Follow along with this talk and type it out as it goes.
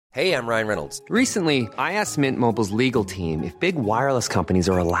Hey, I'm Ryan Reynolds. Recently, I asked Mint Mobile's legal team if big wireless companies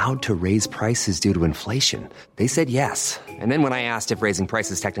are allowed to raise prices due to inflation. They said yes. And then when I asked if raising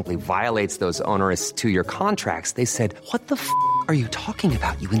prices technically violates those onerous two-year contracts, they said, "What the f*** are you talking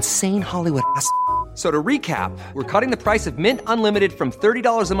about, you insane Hollywood ass?" So to recap, we're cutting the price of Mint Unlimited from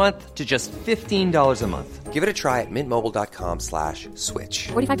 $30 a month to just $15 a month. Give it a try at mintmobile.com/switch.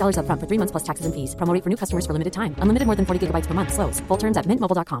 $45 up front for 3 months plus taxes and fees. Promo rate for new customers for limited time. Unlimited more than 40 gigabytes per month. Slows full terms at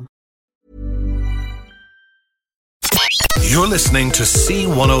mintmobile.com. You're listening to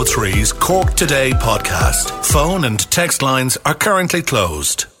C103's Cork Today podcast. Phone and text lines are currently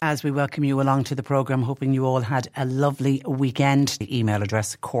closed. As we welcome you along to the programme, hoping you all had a lovely weekend. The email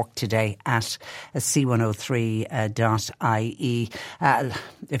address corktoday@c103.ie.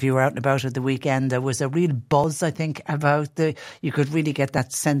 If you were out and about at the weekend, there was a real buzz, I think, about you could really get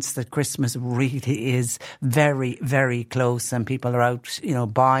that sense that Christmas really is very, very close, and people are out,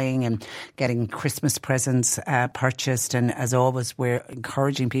 buying and getting Christmas presents purchased. And as always, we're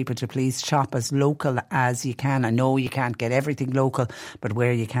encouraging people to please shop as local as you can. I know you can't get everything local, but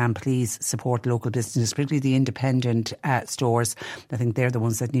where you can, please support local businesses, particularly the independent stores. I think they're the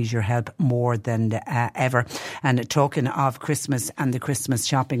ones that need your help more than ever. And talking of Christmas and the Christmas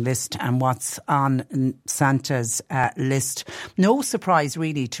shopping list and what's on Santa's list, no surprise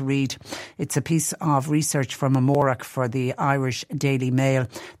really to read. It's a piece of research from Amórach for the Irish Daily Mail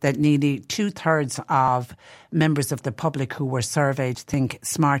that nearly 2/3 of members of the public who were surveyed think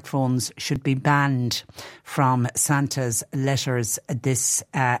smartphones should be banned from Santa's letters this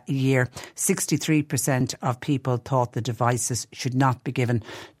year. 63% of people thought the devices should not be given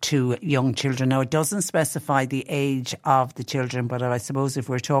to young children. Now, it doesn't specify the age of the children, but I suppose if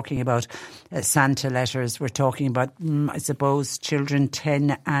we're talking about Santa letters, we're talking about, I suppose, children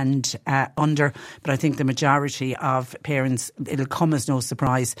 10 and under. But I think the majority of parents, it'll come as no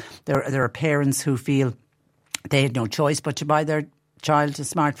surprise, there are parents who feel they had no choice but to buy their child a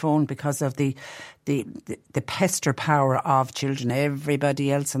smartphone because of the pester power of children.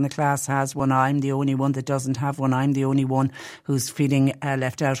 Everybody else in the class has one. I'm the only one that doesn't have one. I'm the only one who's feeling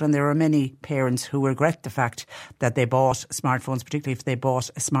left out. And there are many parents who regret the fact that they bought smartphones, particularly if they bought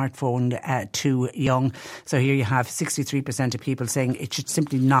a smartphone too young. So here you have 63% of people saying it should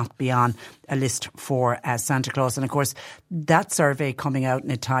simply not be on a list for Santa Claus. And of course, that survey coming out,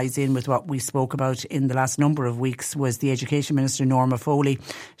 and it ties in with what we spoke about in the last number of weeks, was the Education Minister, Norma Foley.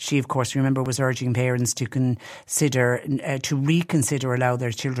 She, of course, remember, was urging parents to reconsider allow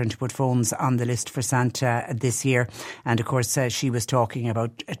their children to put phones on the list for Santa this year. And of course, she was talking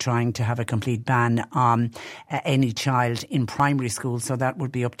about trying to have a complete ban on any child in primary school. So that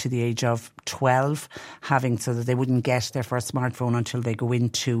would be up to the age of 12, so that they wouldn't get their first smartphone until they go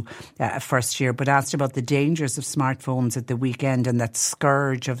into first year. But asked about the dangers of smartphones at the weekend and that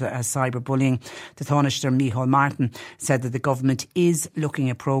scourge of cyberbullying, the Taoiseach Micheál Martin said that the government is looking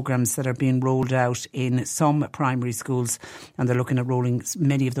at programmes that are being rolled out in some primary schools, and they're looking at rolling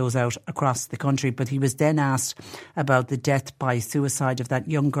many of those out across the country. But he was then asked about the death by suicide of that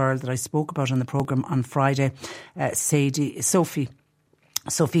young girl that I spoke about on the programme on Friday,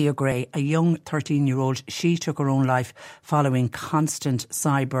 Sophia Gray, a young 13-year-old. She took her own life following constant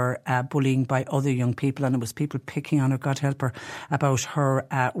cyber bullying by other young people, and it was people picking on her, God help her, about her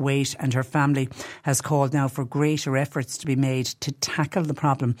weight. And her family has called now for greater efforts to be made to tackle the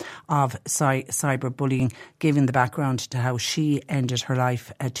problem of cyber bullying, given the background to how she ended her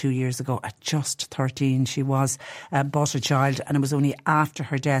life 2 years ago at just 13. She was but a child, and it was only after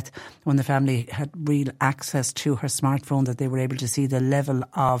her death, when the family had real access to her smartphone, that they were able to see the level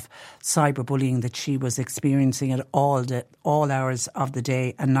of cyberbullying that she was experiencing at all hours of the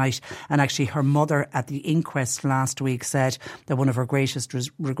day and night. And actually, her mother at the inquest last week said that one of her greatest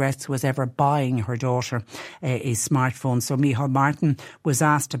regrets was ever buying her daughter a smartphone. So Micheál Martin was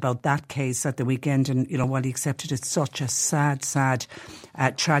asked about that case at the weekend, and while he accepted it's such a sad,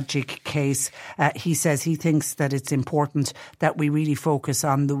 tragic case, he says he thinks that it's important that we really focus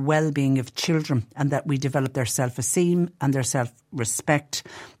on the well-being of children, and that we develop their self-esteem and their self-respect,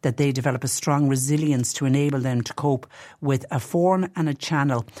 that they develop a strong resilience to enable them to cope with a form and a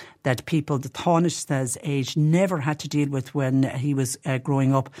channel that people, the Taoiseach's age, never had to deal with when he was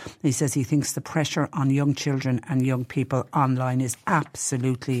growing up. He says he thinks the pressure on young children and young people online is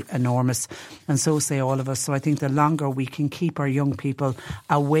absolutely enormous, and so say all of us. So I think the longer we can keep our young people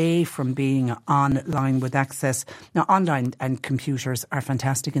away from being online with access. Now, online and computers are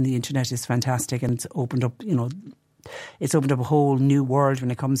fantastic, and the internet is fantastic, and it's opened up, it's opened up a whole new world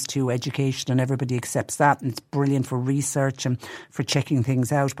when it comes to education, and everybody accepts that, and it's brilliant for research and for checking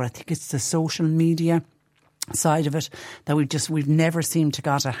things out. But I think it's the social media side of it that we've never seemed to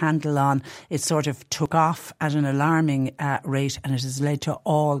got a handle on. It sort of took off at an alarming rate, and it has led to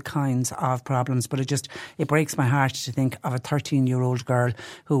all kinds of problems. But it breaks my heart to think of a 13-year-old girl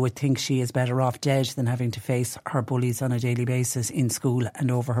who would think she is better off dead than having to face her bullies on a daily basis in school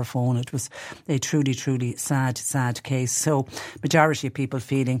and over her phone. It was a truly, truly sad case. So majority of people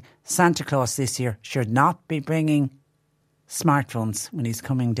feeling Santa Claus this year should not be bringing smartphones when he's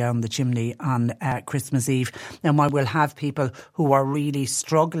coming down the chimney on Christmas Eve. Now, while we'll have people who are really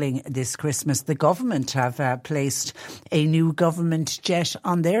struggling this Christmas, the government have placed a new government jet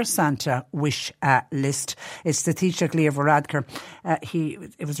on their Santa wish list. It's the Taoiseach Leo Varadkar.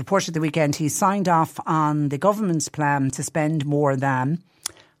 It was reported the weekend he signed off on the government's plan to spend more than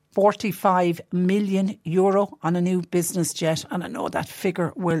 €45 million on a new business jet. And I know that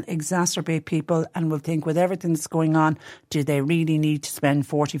figure will exacerbate people and will think, with everything that's going on, do they really need to spend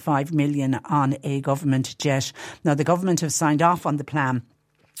 45 million on a government jet? Now, the government have signed off on the plan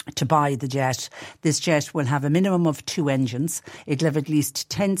to buy the jet. This jet will have a minimum of 2 engines. It'll have at least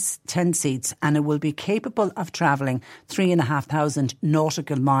 10 seats, and it will be capable of travelling 3,500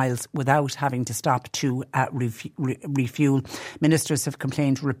 nautical miles without having to stop to refuel. Ministers have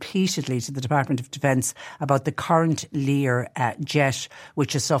complained repeatedly to the Department of Defence about the current Lear jet,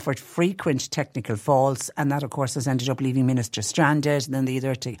 which has suffered frequent technical faults, and that of course has ended up leaving ministers stranded. And then they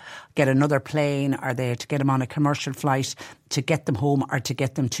either to get another plane, or they to get them on a commercial flight to get them home or to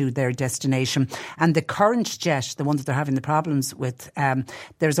get them to their destination. And the current jet, the one that they're having the problems with,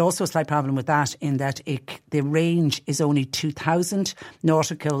 there's also a slight problem with that in that the range is only 2,000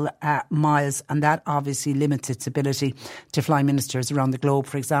 nautical miles, and that obviously limits its ability to fly ministers around the globe.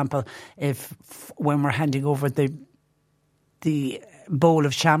 For example, when we're handing over the bowl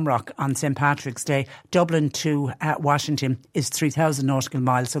of shamrock on St. Patrick's Day, Dublin to Washington is 3,000 nautical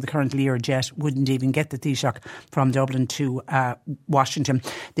miles, so the current Lear jet wouldn't even get the Taoiseach from Dublin to Washington.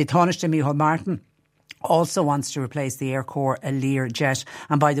 The Taoiseach Micheál Martin also wants to replace the Air Corps Lear jet.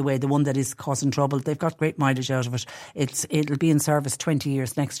 And by the way, the one that is causing trouble, they've got great mileage out of it. It'll be in service 20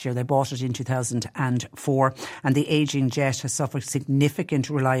 years next year. They bought it in 2004. And the ageing jet has suffered significant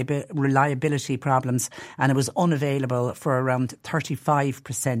reliability problems, and it was unavailable for around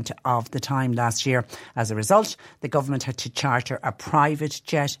 35% of the time last year. As a result, the government had to charter a private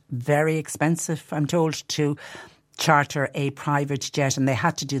jet, very expensive, I'm told, to charter a private jet, and they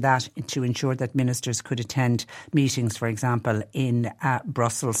had to do that to ensure that ministers could attend meetings, for example, in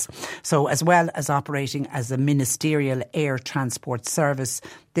Brussels. So as well as operating as a ministerial air transport service,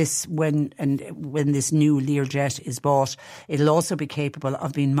 when this new Learjet is bought, it'll also be capable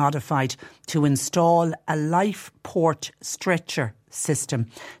of being modified to install a life port stretcher system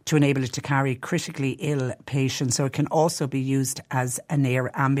to enable it to carry critically ill patients. So it can also be used as an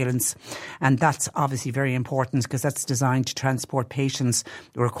air ambulance. And that's obviously very important because that's designed to transport patients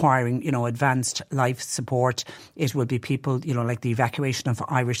requiring, advanced life support. It will be people, like the evacuation of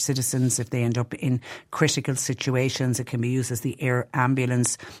Irish citizens if they end up in critical situations. It can be used as the air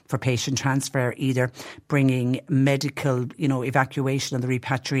ambulance for patient transfer, either bringing medical, evacuation and the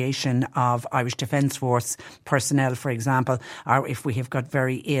repatriation of Irish Defence Force personnel, for example, or if we have got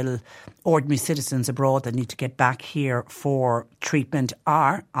very ill ordinary citizens abroad that need to get back here for treatment,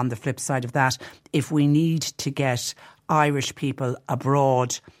 or on the flip side of that, if we need to get Irish people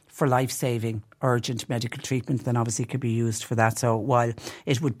abroad for life-saving urgent medical treatment, then obviously it could be used for that. So while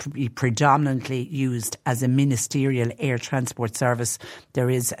it would be predominantly used as a ministerial air transport service, there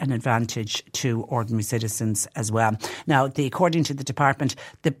is an advantage to ordinary citizens as well. Now, according to the department,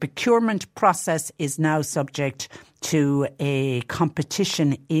 the procurement process is now subject to a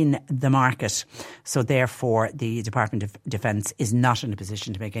competition in the market. So therefore, the Department of Defence is not in a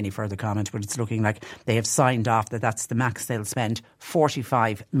position to make any further comment, but it's looking like they have signed off that that's the max they'll spend,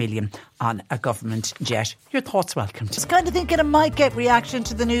 45 million on a government jet. Your thoughts welcome. Just kind of thinking it might get reaction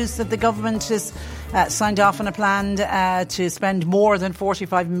to the news that the government has signed off on a plan to spend more than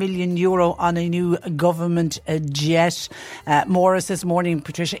 €45 million on a new government jet. Morris this morning,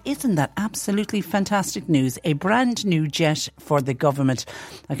 Patricia, isn't that absolutely fantastic news? A brand new jet for the government.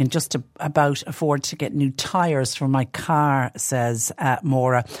 I can just about afford to get new tyres for my car, says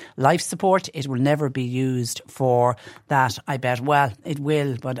Maura. Life support, it will never be used for that, I bet. Well, it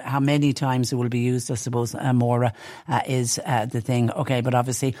will, but how many times it will be used, I suppose, Maura, is the thing. Okay, but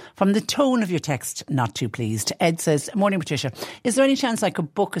obviously, from the tone of your text, not too pleased. Ed says, morning Patricia, is there any chance I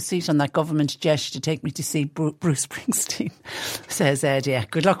could book a seat on that government jet to take me to see Bruce Springsteen? Says Ed. Yeah,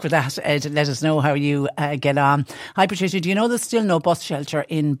 good luck with that, Ed. Let us know how you get on. Hi Patricia, do you know there's still no bus shelter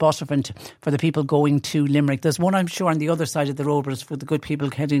in Butterfant for the people going to Limerick? There's one, I'm sure, on the other side of the road, but it's for the good people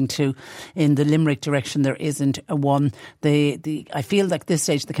heading in the Limerick direction. There isn't one. I feel like at this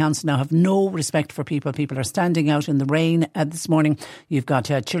stage the council now have no respect for people. People are standing out in the rain this morning. You've got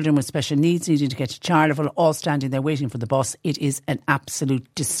children with special needs needing to get to Charleville, all standing there waiting for the bus. It is an absolute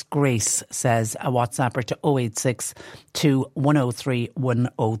disgrace, says a WhatsApper to 086 103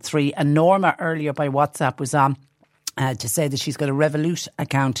 103. And Norma earlier by WhatsApp was on to say that she's got a Revolut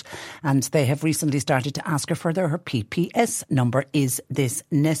account and they have recently started to ask her for her PPS number. Is this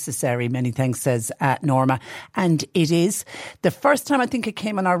necessary? Many thanks, says Norma. And it is. The first time I think it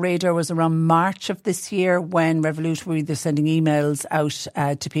came on our radar was around March of this year when Revolut were either sending emails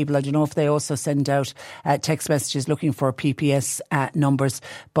out to people. I don't know if they also send out text messages looking for PPS numbers.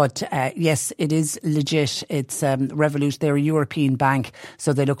 But yes, it is legit. It's Revolut. They're a European bank,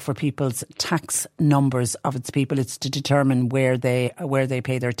 so they look for people's tax numbers of its people. It's to determine where they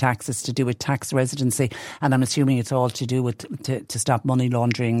pay their taxes, to do with tax residency, and I'm assuming it's all to do with to stop money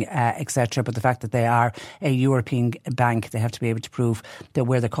laundering, etc. But the fact that they are a European bank, they have to be able to prove that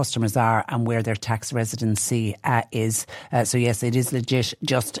where the customers are and where their tax residency is. So yes, it is legit.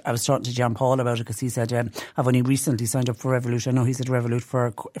 Just I was talking to John Paul about it because he said I've only recently signed up for Revolut. I know he's at Revolut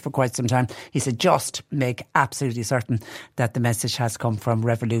for quite some time. He said just make absolutely certain that the message has come from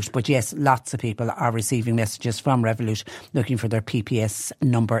Revolut. But yes, lots of people are receiving messages from Revolut looking for their PPS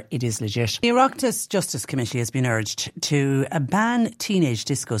number. It is legit. The Oireachtas Justice Committee has been urged to ban teenage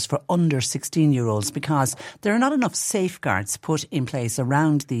discos for under 16-year-olds because there are not enough safeguards put in place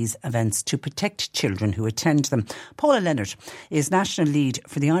around these events to protect children who attend them. Paula Leonard is National Lead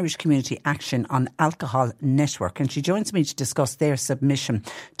for the Irish Community Action on Alcohol Network, and she joins me to discuss their submission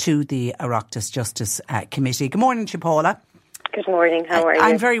to the Oireachtas Justice Committee. Good morning to you, Paula. Good morning, how are you?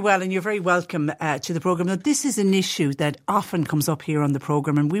 I'm very well, and you're very welcome to the programme. Now, this is an issue that often comes up here on the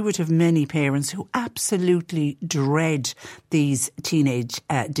programme, and we would have many parents who absolutely dread these teenage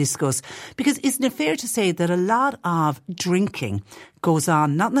discos, because isn't it fair to say that a lot of drinking goes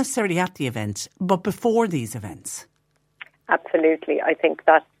on, not necessarily at the event, but before these events? Absolutely. I think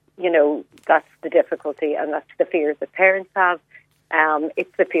that's the difficulty, and that's the fears that parents have.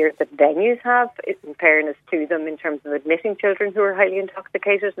 It's the fears that venues have, in fairness to them, in terms of admitting children who are highly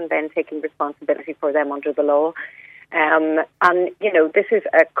intoxicated and then taking responsibility for them under the law. This is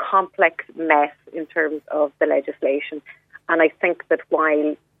a complex mess in terms of the legislation. And I think that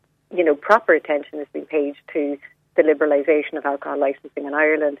while, proper attention has been paid to the liberalisation of alcohol licensing in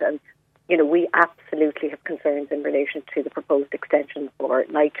Ireland, and we absolutely have concerns in relation to the proposed extension for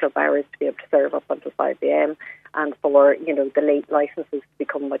nightclub hours to be able to serve up until 5 p.m. and for, the late licences to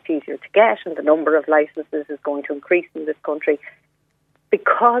become much easier to get, and the number of licences is going to increase in this country.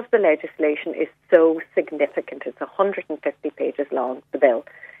 Because the legislation is so significant, it's 150 pages long, the bill,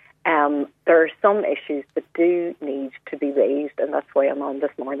 there are some issues that do need to be raised, and that's why I'm on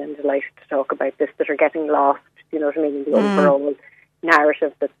this morning, delighted to talk about this, that are getting lost, in the overall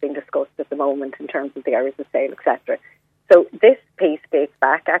narrative that's being discussed at the moment in terms of the hours of sale, etc. So this piece dates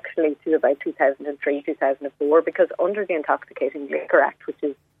back actually to about 2003, 2004, because under the Intoxicating Liquor Act, which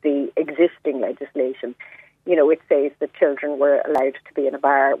is the existing legislation, it says that children were allowed to be in a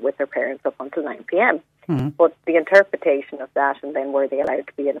bar with their parents up until 9 p.m. Mm-hmm. But the interpretation of that, and then were they allowed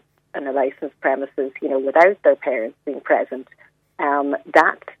to be in a licensed premises, without their parents being present,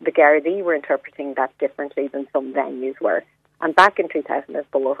 that the Gardaí were interpreting that differently than some venues were. And back in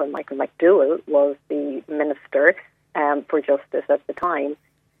 2004, when Michael McDowell was the Minister for Justice at the time,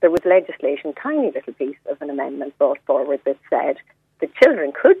 there was legislation, tiny little piece of an amendment brought forward that said that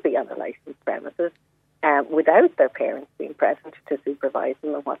children could be on a licensed premises without their parents being present to supervise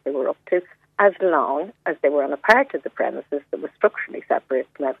them and what they were up to, as long as they were on a part of the premises that was structurally separate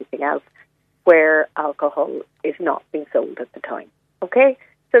from everything else, where alcohol is not being sold at the time. Okay?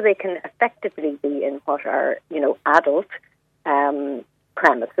 So they can effectively be in what are, adult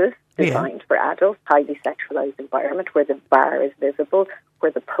premises designed for adults, highly sexualised environment where the bar is visible,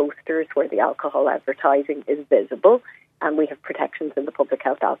 where the posters, where the alcohol advertising is visible. And we have protections in the Public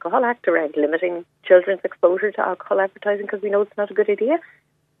Health Alcohol Act around limiting children's exposure to alcohol advertising, because we know it's not a good idea.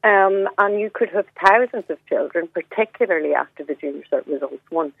 And you could have thousands of children, particularly after the junior cert results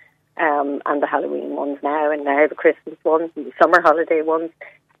won, and the Halloween ones now, and now the Christmas ones and the summer holiday ones.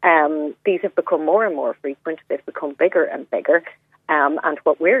 These have become more and more frequent. They've become bigger and bigger. And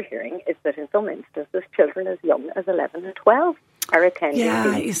what we're hearing is that in some instances, children as young as 11 and 12 are attending.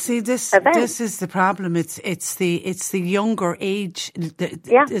 Yeah, these you see, this is the problem. It's the younger age.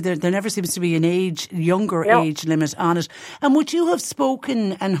 There never seems to be an younger age limit on it. And would you have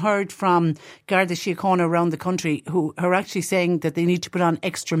spoken and heard from Garda Síochána around the country who are actually saying that they need to put on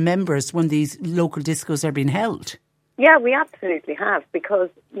extra members when these local discos are being held? Yeah, we absolutely have, because,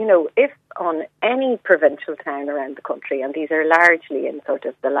 if on any provincial town around the country, and these are largely in sort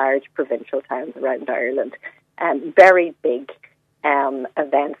of the large provincial towns around Ireland, very big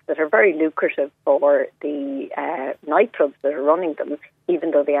events that are very lucrative for the nightclubs that are running them,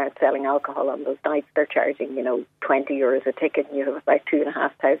 even though they aren't selling alcohol on those nights, they're charging, €20 a ticket, and you have about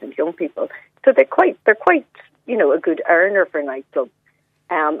 2,500 young people. So they're quite, a good earner for nightclubs.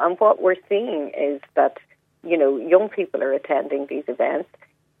 And what we're seeing is that, young people are attending these events.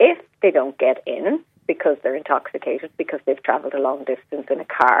 If they don't get in because they're intoxicated, because they've travelled a long distance in a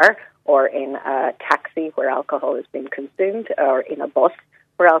car or in a taxi where alcohol has been consumed, or in a bus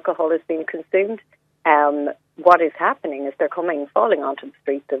where alcohol has been consumed, what is happening is they're falling onto the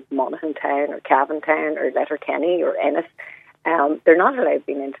streets of Monaghan Town or Cavan Town or Letterkenny or Ennis. They're not allowed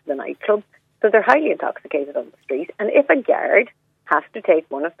being into the nightclub, so they're highly intoxicated on the street. And if a guard has to take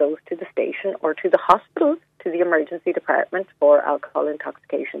one of those to the station or to the hospital, to the emergency department for alcohol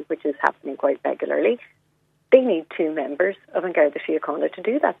intoxication, which is happening quite regularly, they need 2 members of An Garda Síochána to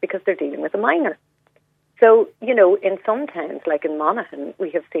do that, because they're dealing with a minor. So, in some towns, like in Monaghan, we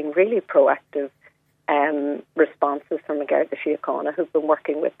have seen really proactive responses from An Garda Síochána, who've been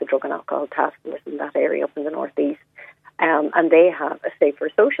working with the Drug and Alcohol Task Force in that area up in the northeast. And they have a safer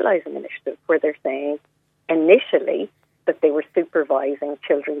socialising initiative where they're saying initially that they were supervising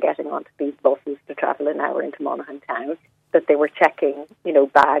children getting onto these buses to travel an hour into Monaghan Town, that they were checking,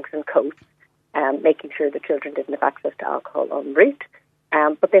 bags and coats, making sure the children didn't have access to alcohol en route.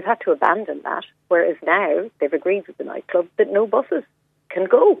 But they've had to abandon that, whereas now they've agreed with the nightclub that no buses can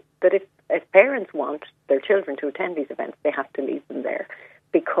go, that if parents want their children to attend these events, they have to leave them there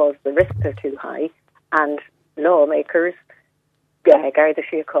because the risks are too high. And lawmakers, Garda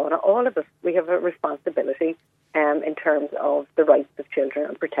Síochána, all of us, we have a responsibility in terms of the rights of children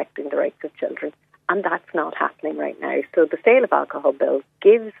and protecting the rights of children. And that's not happening right now. So the sale of alcohol bill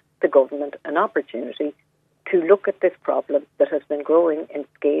gives the government an opportunity to look at this problem that has been growing in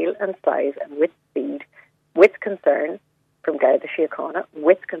scale and size and with speed, with concern from Garda Síochána,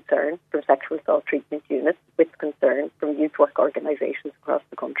 with concern from sexual assault treatment units, with concern from youth work organisations across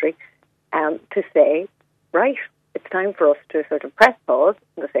the country, to say, right, it's time for us to sort of press pause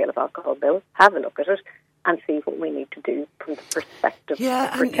on the sale of alcohol bill, have a look at it, and see what we need to do from the perspective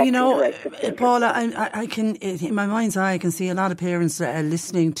of protecting the rights of children. Paula, I can, in my mind's eye, I can see a lot of parents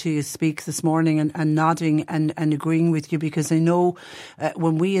listening to you speak this morning and nodding and agreeing with you, because I know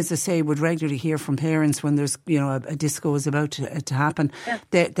when we, as I say, would regularly hear from parents when there's, a disco is about to happen,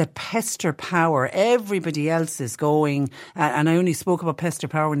 the pester power, everybody else is going, and I only spoke about pester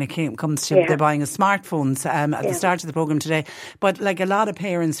power when it comes to the buying of smartphones at the start of the programme today, but like a lot of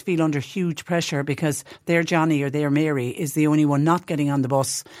parents feel under huge pressure because their Johnny or their Mary is the only one not getting on the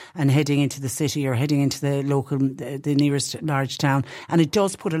bus and heading into the city or heading into the local, the nearest large town. And it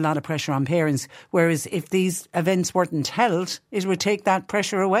does put a lot of pressure on parents. Whereas if these events weren't held, it would take that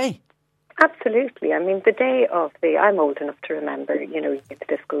pressure away. Absolutely. I mean, the day of I'm old enough to remember, you get the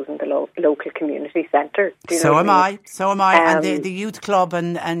discos in the local community centre. So am I. And the youth club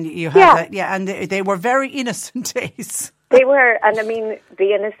and you have and they were very innocent days. They were. And I mean,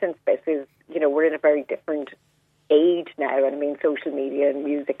 the innocence bit is, we're in a very different age now. And I mean, social media and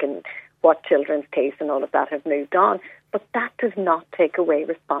music and what children's tastes and all of that have moved on. But that does not take away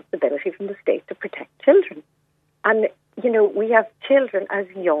responsibility from the state to protect children. And, we have children as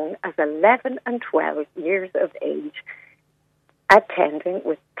young as 11 and 12 years of age attending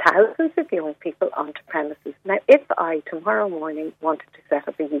with thousands of young people onto premises. Now, if I tomorrow morning wanted to set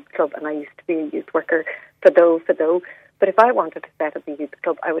up a youth club, and I used to be a youth worker for those, but if I wanted to set up a youth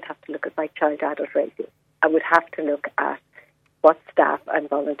club, I would have to look at my child-adult ratio. I would have to look at what staff and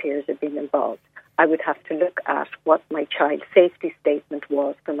volunteers are being involved. I would have to look at what my child safety statement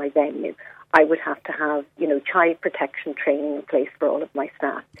was for my venue. I would have to have, child protection training in place for all of my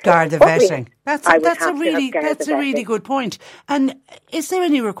staff. Garda vetting. That's a really good point. And is there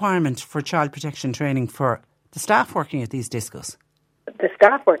any requirement for child protection training for the staff working at these discos? The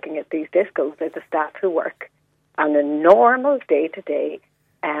staff working at these discos are the staff who work on a normal day-to-day.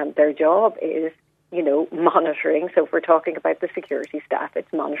 Their job is, monitoring. So if we're talking about the security staff,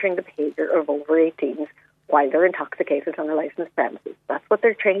 it's monitoring the behaviour of over 18s while they're intoxicated on a licensed premises. That's what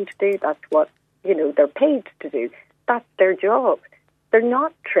they're trained to do. That's what, they're paid to do. That's their job. They're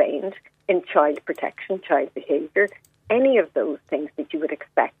not trained in child protection, child behaviour. any of those things that you would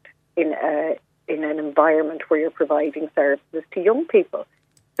expect in an environment where you're providing services to young people.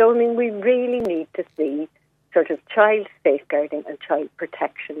 So, I mean, we really need to see sort of child safeguarding and child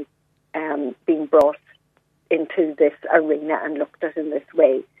protection being brought into this arena and looked at in this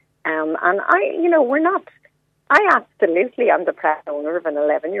way. And I absolutely am the proud owner of an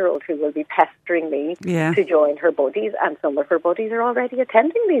 11-year-old who will be pestering me to join her buddies, and some of her buddies are already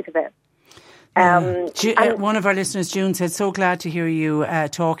attending these events. One of our listeners, June, said, so glad to hear you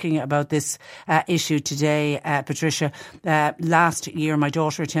talking about this issue today, Patricia. Last year, my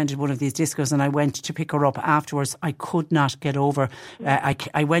daughter attended one of these discos and I went to pick her up afterwards. I could not get over.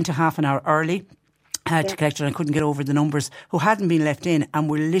 I went a half an hour early. To collect her, and I couldn't get over the numbers who hadn't been left in and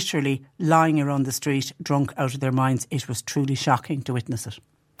were literally lying around the street, drunk out of their minds. It was truly shocking to witness it.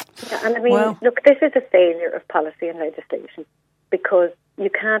 Yeah, and I mean, look, this is a failure of policy and legislation, because you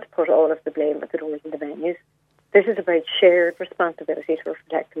can't put all of the blame at the doors and the venues. This is about shared responsibility for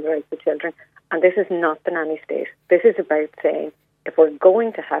protecting the rights of children, and this is not the nanny state. This is about saying, if we're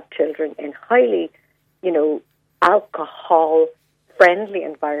going to have children in highly, alcohol-friendly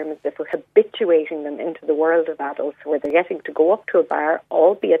environments, if we're habituating them into the world of adults where they're getting to go up to a bar,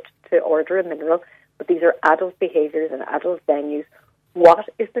 albeit to order a mineral, but these are adult behaviours and adult venues, what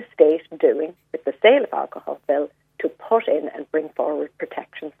is the state doing with the sale of alcohol bill to put in and bring forward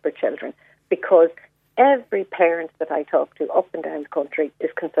protections for children? Because every parent that I talk to up and down the country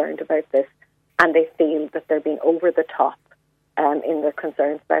is concerned about this, and they feel that they're being over the top in their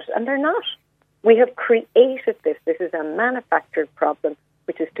concerns about it, and they're not. We have created this. This is a manufactured problem,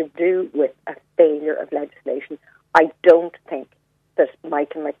 which is to do with a failure of legislation. I don't think that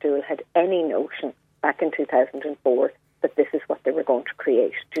Mike and McDowell had any notion back in 2004 that this is what they were going to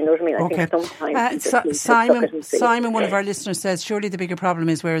create. Do you know what I mean? I think sometimes Simon, one of our listeners, says, surely the bigger problem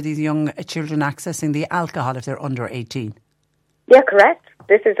is where are these young children accessing the alcohol if they're under 18? Yeah, correct.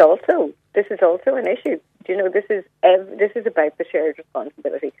 This is also an issue. Do you know, this is about the shared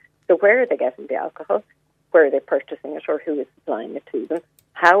responsibility. So where are they getting the alcohol? Where are they purchasing it, or who is supplying it to them?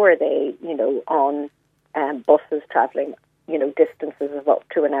 How are they, on buses travelling, distances of up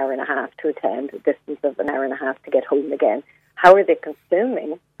to an hour and a half to attend, a distance of an hour and a half to get home again? How are they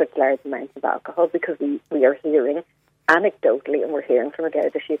consuming such large amounts of alcohol? Because we are hearing anecdotally, and we're hearing from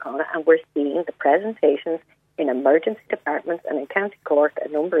Garda Síochána, and we're seeing the presentations in emergency departments, and in County Cork a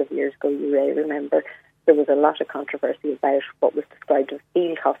number of years ago, you may remember, there was a lot of controversy about what was described as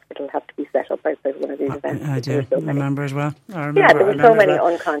field hospital had to be set up outside one of these events. I do remember as well. There were so many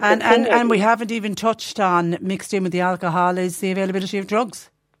unconscious and we haven't even touched on, mixed in with the alcohol, is the availability of drugs.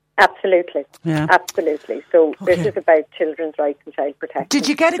 Absolutely. Yeah. Absolutely. So this is about children's rights and child protection. Did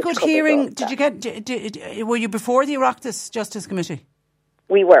you get a good hearing? Were you before the Oireachtas Justice Committee?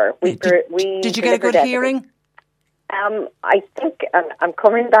 We were. Did you get a good hearing? I think, and I'm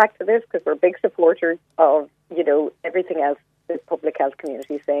coming back to this because we're big supporters of, everything else the public health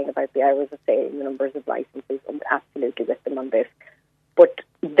community is saying about the hours of sale and the numbers of licences. I'm absolutely with them on this. But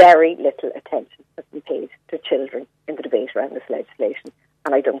very little attention has been paid to children in the debate around this legislation.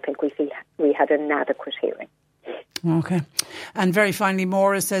 And I don't think we had an adequate hearing. Okay. And very finally,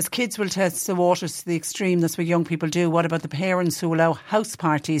 Maura says, kids will test the waters to the extreme. That's what young people do. What about the parents who allow house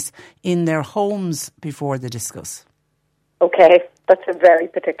parties in their homes before they discuss? Okay, that's a very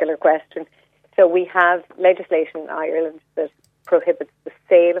particular question. So we have legislation in Ireland that prohibits the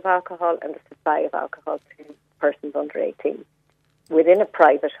sale of alcohol and the supply of alcohol to persons under 18. Within a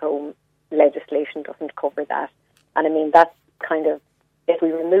private home, legislation doesn't cover that. And I mean, that's kind of, if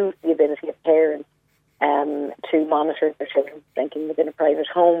we remove the ability of parents to monitor their children drinking within a private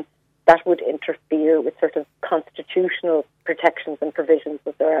home, that would interfere with sort of constitutional protections and provisions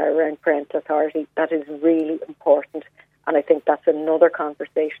that there are around parental authority. That is really important. And I think that's another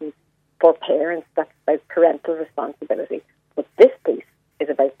conversation for parents. That's about parental responsibility. But this piece is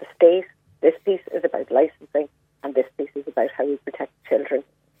about the state, this piece is about licensing, and this piece is about how we protect children.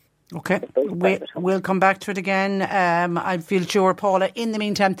 Okay, we'll come back to it again. I feel sure, Paula. In the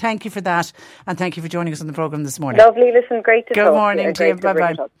meantime, thank you for that, and thank you for joining us on the programme this morning. Lovely, listen, great to talk. Good morning to you.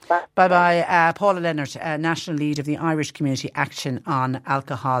 Bye-bye. Bye-bye. Paula Leonard, National Lead of the Irish Community Action on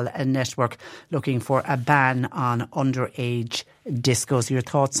Alcohol Network, looking for a ban on underage discos. Your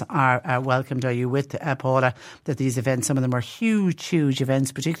thoughts are welcomed. Are you with Paula that these events, some of them are huge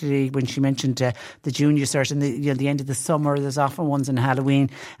events, particularly when she mentioned the junior cert and the end of the summer. There's often ones on Halloween,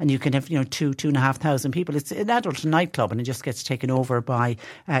 and you can have 2,500 people. It's an adult nightclub, and it just gets taken over by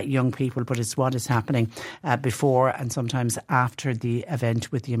young people. But it's what is happening before and sometimes after the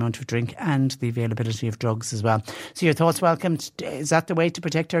event, with the amount of drink and the availability of drugs as well. So your thoughts welcomed. Is that the way to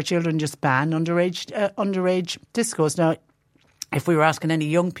protect our children? Just ban underage discos? Now, if we were asking any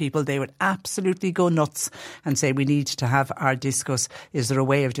young people, they would absolutely go nuts and say we need to have our discos. Is there a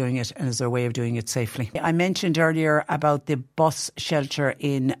way of doing it, and is there a way of doing it safely? I mentioned earlier about the bus shelter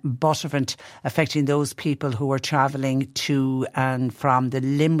in Butterfant affecting those people who are travelling to and from the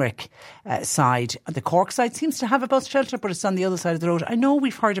Limerick side. The Cork side seems to have a bus shelter, but it's on the other side of the road. I know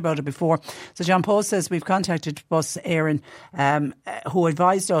we've heard about it before. So John Paul says we've contacted Bus Éireann, who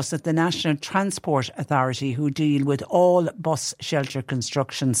advised us that the National Transport Authority, who deal with all bus shelter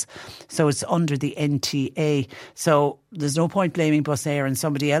constructions, so it's under the NTA. So there's no point blaming Bus Éireann.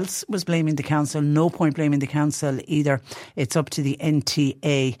 Somebody else was blaming the council. No point blaming the council either. It's up to the NTA,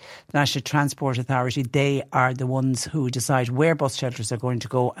 the National Transport Authority. They are the ones who decide where bus shelters are going to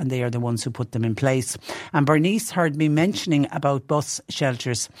go, and they are the ones who put them in place. And Bernice heard me mentioning about bus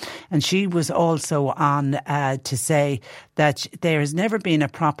shelters, and she was also on to say that there has never been a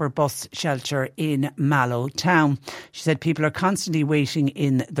proper bus shelter in Mallow town. She said people are constantly waiting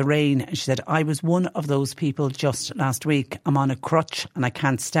in the rain. She said, I was one of those people just last week. I'm on a crutch and I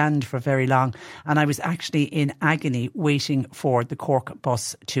can't stand for very long, and I was actually in agony waiting for the Cork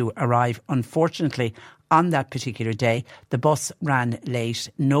bus to arrive. Unfortunately, on that particular day, the bus ran late.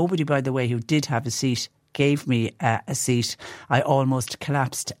 Nobody, by the way, who did have a seat gave me a seat. I almost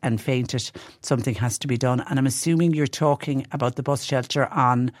collapsed and fainted. Something has to be done. And I'm assuming you're talking about the bus shelter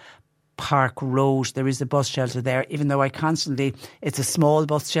on Park Road. There is a bus shelter there, even though it's a small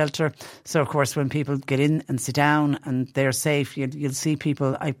bus shelter. So of course when people get in and sit down and they're safe, you'll see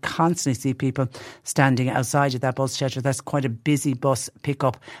people, I constantly see people standing outside of that bus shelter. That's quite a busy bus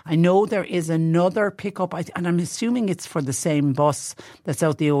pickup. I know there is another pickup, and I'm assuming it's for the same bus that's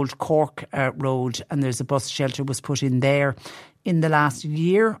out the old Cork Road, and there's a bus shelter was put in there in the last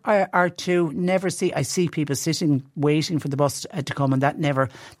year or two. I see people sitting waiting for the bus to come, and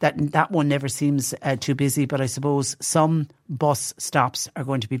that one never seems too busy. But I suppose some bus stops are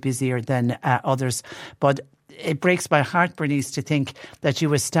going to be busier than others. But it breaks my heart, Bernice, to think that you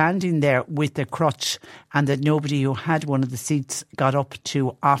were standing there with a crutch and that nobody who had one of the seats got up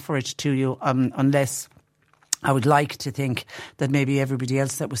to offer it to you, unless I would like to think that maybe everybody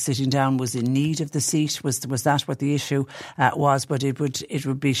else that was sitting down was in need of the seat. Was that what the issue was? But it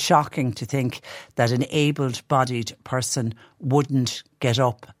would be shocking to think that an able-bodied person wouldn't get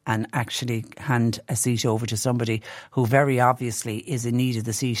up and actually hand a seat over to somebody who very obviously is in need of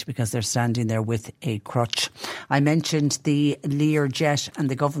the seat because they're standing there with a crutch. I mentioned the Lear jet and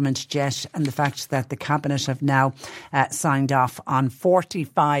the government jet, and the fact that the Cabinet have now signed off on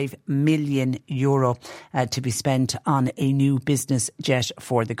 €45 million to be spent on a new business jet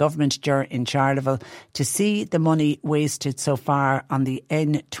for the government in Charleville. To see the money wasted so far on the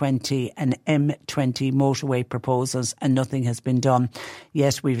N20 and M20 motorway proposals, and nothing has been done.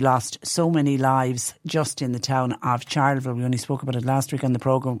 Yet we've lost so many lives just in the town of Charleville. We only spoke about it last week on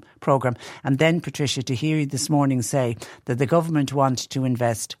the programme. And then, Patricia, to hear you this morning say that the government want to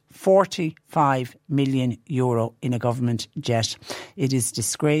invest €45 million in a government jet. It is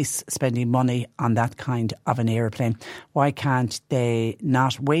disgrace spending money on that kind of an aeroplane. Why can't they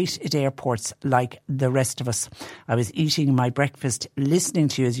not wait at airports like the rest of us? I was eating my breakfast listening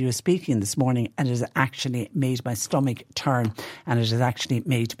to you as you were speaking this morning, and it has actually made my stomach turn, and it has actually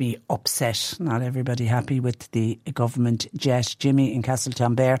made me upset. Not everybody happy with the government jet. Jimmy in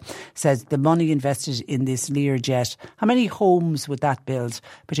Castletownbere says the money invested in this Lear jet, how many homes would that build?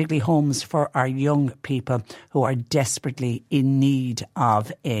 Particularly homes for our young people who are desperately in need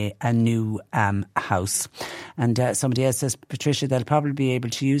of a new house. And somebody else says, Patricia, they'll probably be able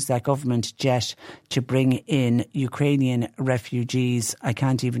to use that government jet to bring in Ukrainian refugees. I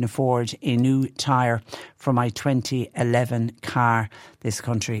can't even afford a new tyre for my 2011 car. This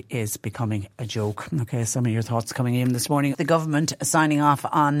country is becoming a joke. Okay, some of your thoughts coming in this morning. The government signing off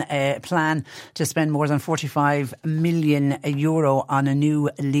on a plan to spend more than €45 million on a new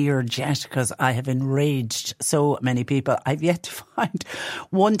Learjet, because I have enraged so many people. I've yet to find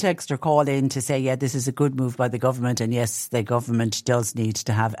one texter call in to say, yeah, this is a good move by the government, and yes, the government does need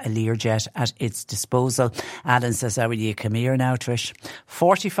to have a Learjet at its disposal. Alan says, how will you come here now, Trish?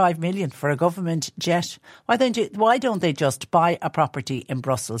 45 million for a government jet. Why don't they just buy a property in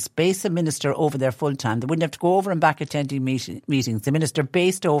Brussels, base a minister over there full time? They wouldn't have to go over and back attending meetings. The minister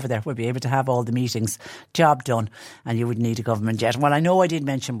based over there would be able to have all the meetings. Job done. And you would need a government jet. Well, I know I did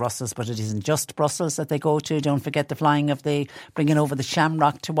mention Brussels, but it isn't just Brussels that they go to. Don't forget the flying of bringing over the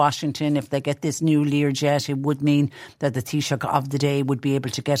Shamrock to Washington. If they get this new Learjet, it would mean that the Taoiseach of the day would be able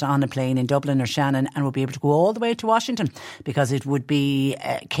to get on a plane in Dublin or Shannon and would be able to go all the way to Washington, because it would be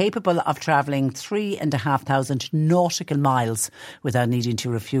capable of travelling 3,500 nautical miles without needing to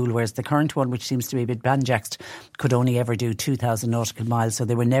refuel, whereas the current one, which seems to be a bit banjaxed, could only ever do 2,000 nautical miles. So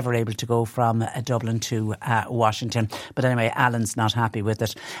they were never able to go from Dublin to Washington. But anyway, Alan's not happy with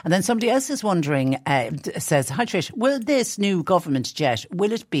it. And then somebody else is wondering, says, hi Trish, will this new government jet,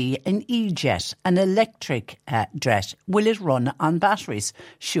 will it be an E-jet, an electric jet? Will it run on batteries?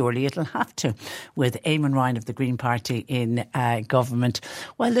 Surely it'll have to, with Eamon Ryan of the Green Party in government.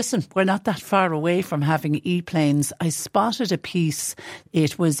 Well, listen, we're not that far away from having E-planes. I spotted a piece,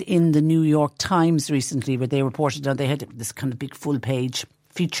 it was in the New York Times recently, where they reported on, they had this kind of big full page,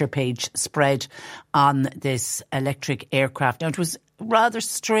 feature page spread on this electric aircraft. Now, it was rather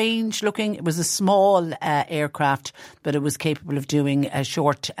strange looking. It was a small aircraft, but it was capable of doing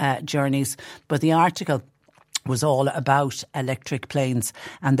short journeys. But the article was all about electric planes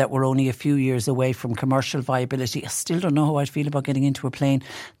and that we're only a few years away from commercial viability. I still don't know how I'd feel about getting into a plane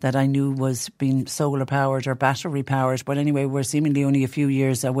that I knew was being solar powered or battery powered. But anyway, we're seemingly only a few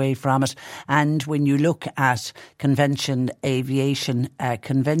years away from it. And when you look at conventional aviation,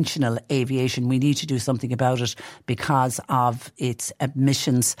 we need to do something about it because of its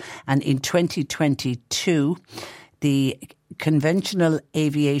emissions. And in 2022, the conventional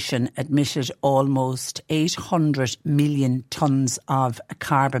aviation emitted almost 800 million tonnes of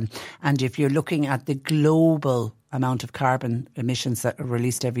carbon. And if you're looking at the global amount of carbon emissions that are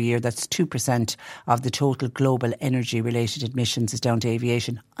released every year, that's 2% of the total global energy-related emissions is down to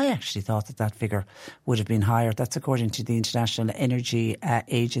aviation. I actually thought that figure would have been higher. That's according to the International Energy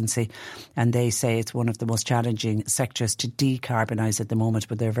Agency. And they say it's one of the most challenging sectors to decarbonise at the moment,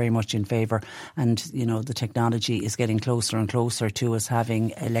 but they're very much in favour. And, you know, the technology is getting closer and closer to us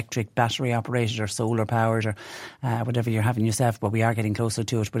having electric battery operated or solar powered or whatever you're having yourself, but we are getting closer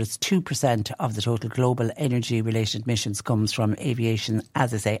to it. But it's 2% of the total global energy-related emissions comes from aviation.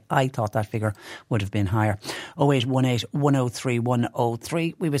 As I say, I thought that figure would have been higher. 0818 103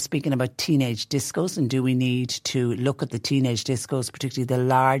 103. We were speaking about teenage discos, and do we need to look at the teenage discos, particularly the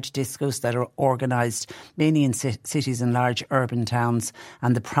large discos that are organised mainly in cities and large urban towns,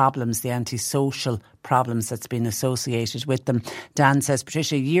 and the problems, the antisocial problems that's been associated with them. Dan says,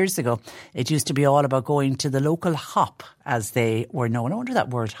 Patricia, years ago it used to be all about going to the local hop, as they were known. I wonder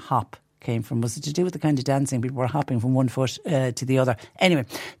that word hop came from. Was it to do with the kind of dancing people were hopping from one foot to the other? Anyway,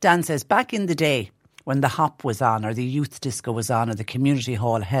 Dan says, back in the day when the hop was on or the youth disco was on or the community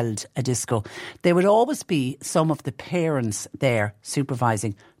hall held a disco, there would always be some of the parents there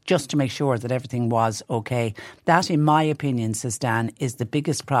supervising just to make sure that everything was okay. That, in my opinion, says Dan, is the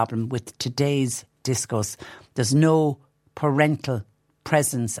biggest problem with today's discos. There's no parental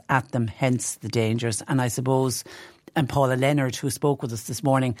presence at them, hence the dangers. And I suppose, and Paula Leonard, who spoke with us this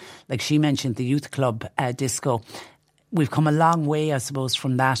morning, like she mentioned the youth club disco, we've come a long way, I suppose,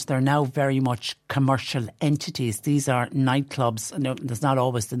 from that. They're now very much commercial entities. These are nightclubs. No, there's not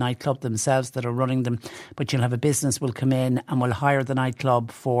always the nightclub themselves that are running them, but you'll have a business will come in and will hire the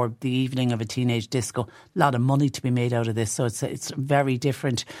nightclub for the evening of a teenage disco. A lot of money to be made out of this. So it's very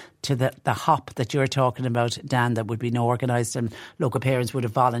different to the hop that you're talking about, Dan, that would be organised and local parents would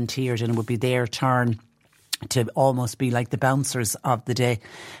have volunteered and it would be their turn to almost be like the bouncers of the day.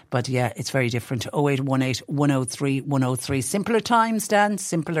 But yeah, it's very different. 0818 103 103. Simpler times, Dan,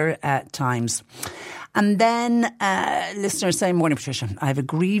 simpler times. And then listeners saying, morning Patricia, I have a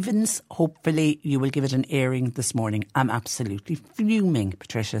grievance. Hopefully you will give it an airing this morning. I'm absolutely fuming,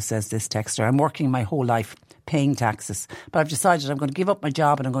 Patricia, says this texter. I'm working my whole life paying taxes, but I've decided I'm going to give up my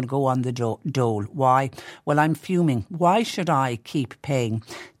job and I'm going to go on the dole. Why? Well, I'm fuming. Why should I keep paying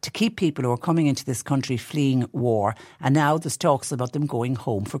to keep people who are coming into this country fleeing war, and now there's talks about them going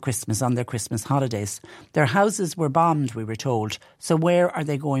home for Christmas on their Christmas holidays? Their houses were bombed, we were told, so where are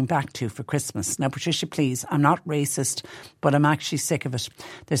they going back to for Christmas? Now, Patricia, as you please. I'm not racist, but I'm actually sick of it.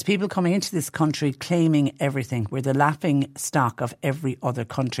 There's people coming into this country claiming everything. We're the laughing stock of every other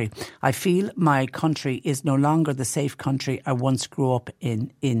country. I feel my country is no longer the safe country I once grew up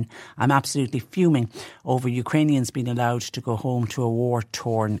in. I'm absolutely fuming over Ukrainians being allowed to go home to a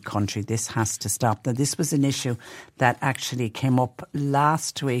war-torn country. This has to stop. Now, this was an issue that actually came up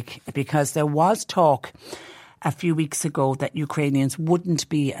last week because there was talk a few weeks ago that Ukrainians wouldn't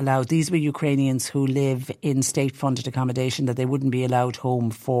be allowed. These were Ukrainians who live in state-funded accommodation, that they wouldn't be allowed home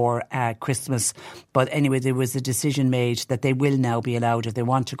for Christmas. But anyway, there was a decision made that they will now be allowed if they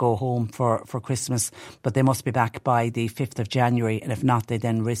want to go home for Christmas, but they must be back by the 5th of January. And if not, they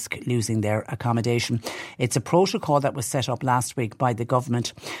then risk losing their accommodation. It's a protocol that was set up last week by the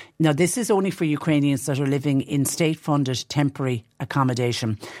government. Now, this is only for Ukrainians that are living in state-funded temporary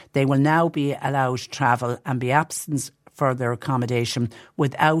accommodation. They will now be allowed travel and be absent for their accommodation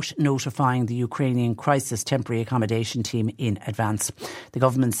without notifying the Ukrainian Crisis Temporary Accommodation Team in advance. The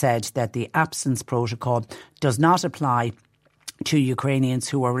government said that the absence protocol does not apply to Ukrainians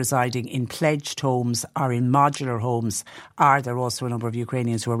who are residing in pledged homes or in modular homes. Are there also a number of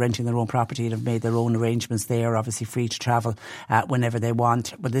Ukrainians who are renting their own property and have made their own arrangements? They are obviously free to travel whenever they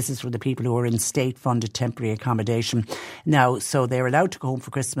want. But this is for the people who are in state-funded temporary accommodation. Now, so they're allowed to go home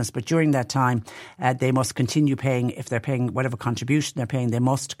for Christmas, but during that time, they must continue paying. If they're paying whatever contribution they're paying, they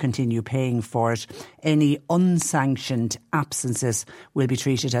must continue paying for it. Any unsanctioned absences will be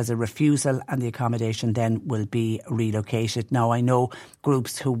treated as a refusal and the accommodation then will be relocated. Now, I know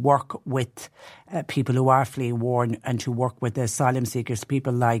groups who work with people who are fleeing war and who work with asylum seekers,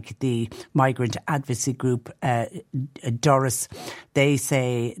 people like the migrant advocacy group Doris. They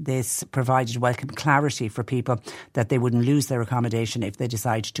say this provided welcome clarity for people that they wouldn't lose their accommodation if they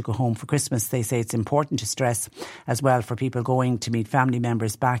decide to go home for Christmas. They say it's important to stress as well for people going to meet family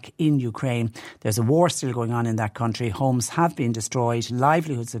members back in Ukraine. There's a war still going on in that country. Homes have been destroyed.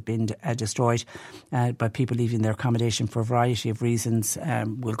 Livelihoods have been destroyed by people leaving their accommodation for a variety of reasons.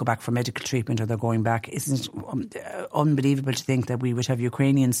 Will go back for medical treatment or they're going back. Isn't it unbelievable to think that we would have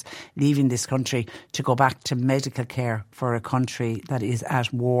Ukrainians leaving this country to go back to medical care for a country that is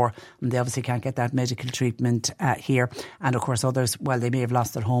at war, and they obviously can't get that medical treatment here. And of course others, well, they may have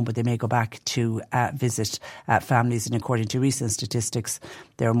lost their home, but they may go back to visit families. And according to recent statistics,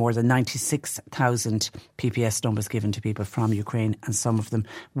 there are more than 96,000 PPS numbers given to people from Ukraine, and some of them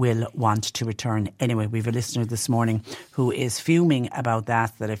will want to return anyway. We have a listener this morning who is fuming about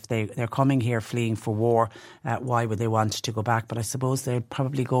that if they're coming here fleeing for war, why would they want to go back? But I suppose they'll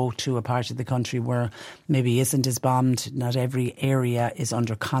probably go to a part of the country where maybe isn't as bombed. Not every area is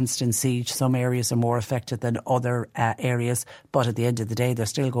under constant siege. Some areas are more affected than other areas. But at the end of the day, they're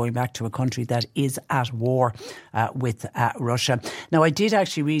still going back to a country that is at war with Russia. Now, I did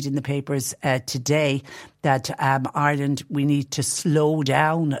actually read in the papers today that Ireland, we need to slow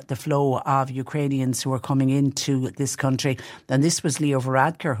down the flow of Ukrainians who are coming into this country. And this was Leo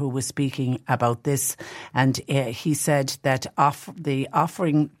Varadkar who was speaking about this. And he said that the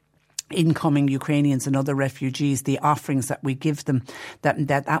offering incoming Ukrainians and other refugees, the offerings that we give them,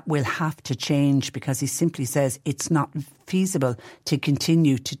 that will have to change, because he simply says it's not feasible to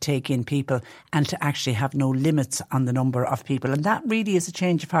continue to take in people and to actually have no limits on the number of people. And that really is a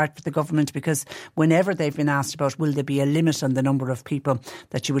change of heart for the government, because whenever they've been asked about will there be a limit on the number of people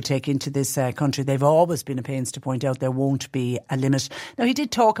that you would take into this country, they've always been a pains to point out there won't be a limit. Now, he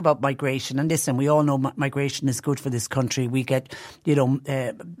did talk about migration, and listen, we all know migration is good for this country. We get,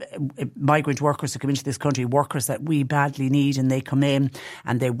 migrant workers who come into this country, workers that we badly need, and they come in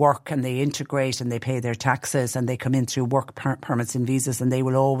and they work and they integrate and they pay their taxes and they come in through work permits and visas, and they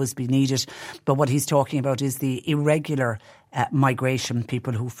will always be needed. But what he's talking about is the irregular migration,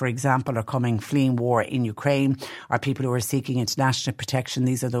 people who, for example, are coming fleeing war in Ukraine, or people who are seeking international protection.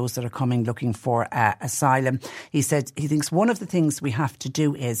 These are those that are coming looking for asylum. He said he thinks one of the things we have to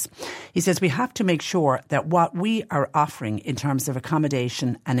do is, he says we have to make sure that what we are offering in terms of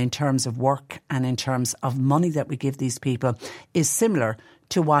accommodation and in terms of work and in terms of money that we give these people is similar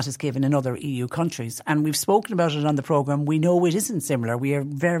to what is given in other EU countries. And we've spoken about it on the programme. We know it isn't similar. We are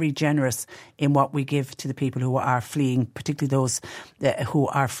very generous in what we give to the people who are fleeing, particularly those who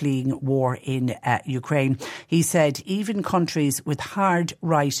are fleeing war in Ukraine. He said even countries with hard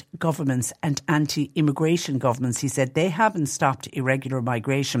right governments and anti-immigration governments, he said they haven't stopped irregular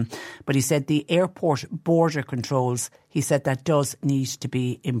migration. But he said the airport border controls, he said that does need to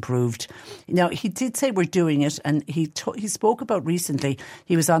be improved. Now, he did say we're doing it, and he spoke about recently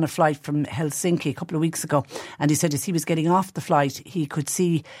He was on a flight from Helsinki a couple of weeks ago, and he said as he was getting off the flight, he could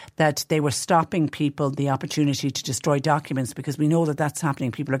see that they were stopping people the opportunity to destroy documents, because we know that that's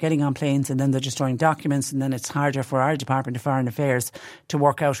happening. People are getting on planes and then they're destroying documents, and then it's harder for our Department of Foreign Affairs to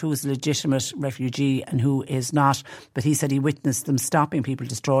work out who is a legitimate refugee and who is not. But he said he witnessed them stopping people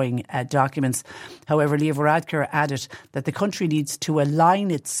destroying documents. However, Leo Varadkar added that the country needs to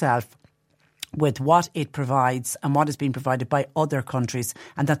align itself with what it provides and what is being provided by other countries,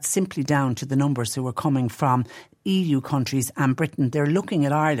 and that's simply down to the numbers who are coming from EU countries and Britain. They're looking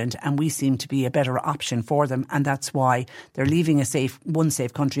at Ireland, and we seem to be a better option for them, and that's why they're leaving one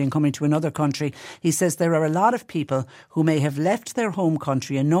safe country and coming to another country. He says there are a lot of people who may have left their home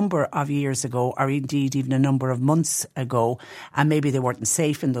country a number of years ago, or indeed even a number of months ago, and maybe they weren't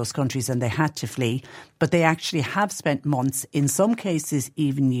safe in those countries and they had to flee, but they actually have spent months, in some cases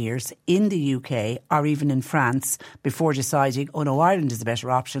even years, in the UK or even in France before deciding, oh no, Ireland is a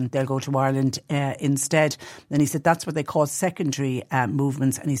better option, they'll go to Ireland instead. And he said that's what they call secondary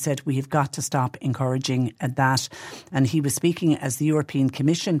movements, and he said we have got to stop encouraging that. And he was speaking as the European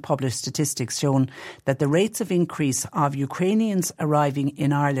Commission published statistics showing that the rates of increase of Ukrainians arriving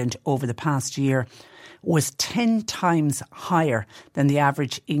in Ireland over the past year was 10 times higher than the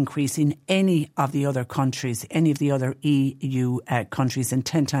average increase in any of the other countries, any of the other EU countries, and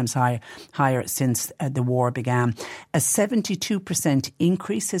 10 times higher since the war began. A 72%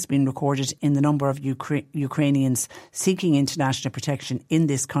 increase has been recorded in the number of Ukrainians seeking international protection in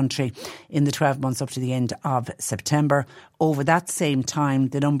this country in the 12 months up to the end of September. Over that same time,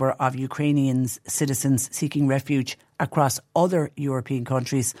 the number of Ukrainian citizens seeking refuge across other European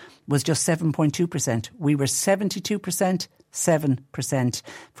countries was just 7.2%. We were 72%, 7%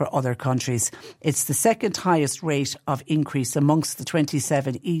 for other countries. It's the second highest rate of increase amongst the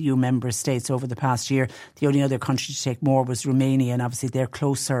 27 EU member states over the past year. The only other country to take more was Romania, and obviously they're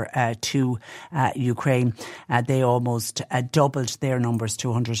closer to Ukraine. They almost doubled their numbers to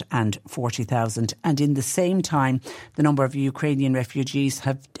 140,000. And in the same time, the number of Ukrainian refugees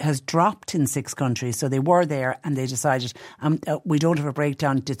has dropped in 6 countries. So they were there and they decided, we don't have a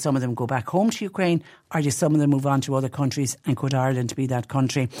breakdown. Did some of them go back home to Ukraine, or did some of them move on to other countries? And could Ireland be that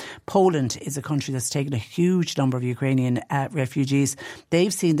country? Poland is a country that's taken a huge number of Ukrainian refugees.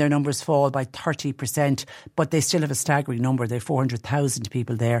 They've seen their numbers fall by 30%, but they still have a staggering number. They have 400,000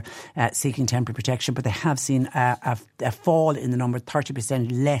 people there seeking temporary protection, but they have seen a fall in the number,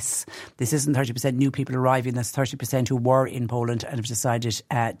 30% less. This isn't 30% new people arriving, that's 30% who were in Poland and have decided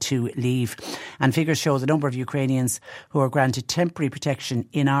to leave. And figures show the number of Ukrainians who are granted temporary protection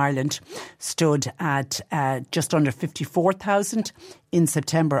in Ireland stood at just under 54,000 in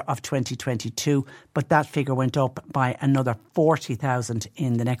September of 2022, but that figure went up by another 40,000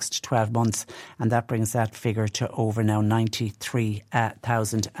 in the next 12 months, and that brings that figure to over now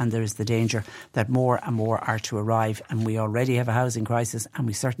 93,000. And there is the danger that more and more are to arrive, and we already have a housing crisis, and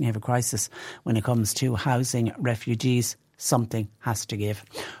we certainly have a crisis when it comes to housing refugees. Something has to give.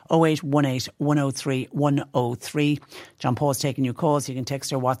 0818 103 103. John Paul's taking your calls. You can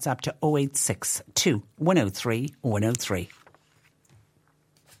text or WhatsApp to 0862 103 103.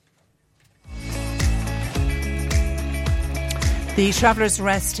 The Travellers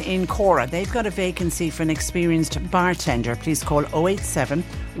Rest in Cora, they've got a vacancy for an experienced bartender. Please call 087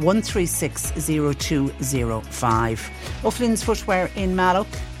 136 0205. O'Flynn's Footwear in Mallow,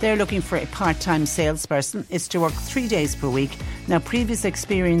 they're looking for a part-time salesperson. It's to work 3 days per week. Now, previous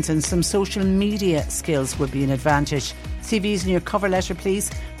experience and some social media skills would be an advantage. CVs in your cover letter,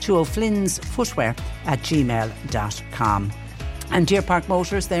 please, to o'flynnsfootwear@gmail.com. And Deer Park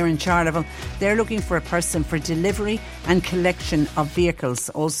Motors, they're in Charleville. They're looking for a person for delivery and collection of vehicles,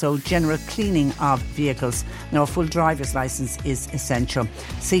 also general cleaning of vehicles. Now, a full driver's licence is essential.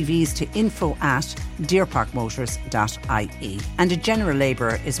 CVs to info@deerparkmotors.ie. And a general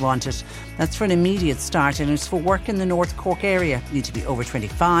labourer is wanted. That's for an immediate start, and it's for work in the North Cork area. You need to be over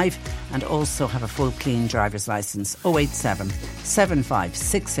 25 and also have a full clean driver's licence. 087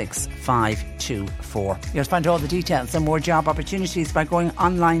 7566 524. You'll find all the details and more job opportunities by going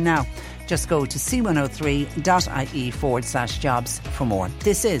online now. Just go to c103.ie/jobs for more.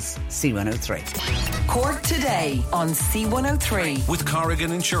 This is C103. Cork Today on C103. With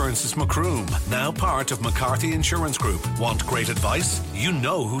Corrigan Insurance's Macroom, now part of McCarthy Insurance Group. Want great advice? You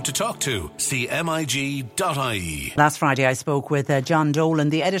know who to talk to. cmig.ie. Last Friday I spoke with John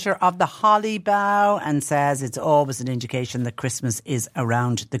Dolan, the editor of The Holly Bough, and says it's always an indication that Christmas is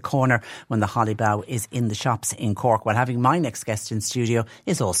around the corner when The Holly Bough is in the shops in Cork, while having my next guest in studio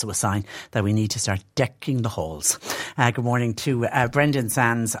is also a sign. that we need to start decking the halls. Good morning to Brendan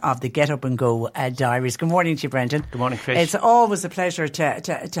Sands of the Get Up and Go Diaries. Good morning to you, Brendan. Good morning, Chris. It's always a pleasure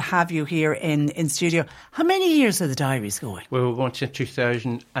to have you here in studio. How many years are the diaries going? We were going since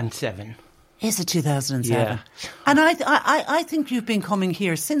 2007. Is it 2007? Yeah. And I think you've been coming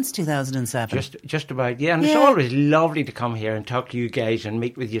here since 2007. Just about, yeah. And it's always lovely to come here and talk to you guys and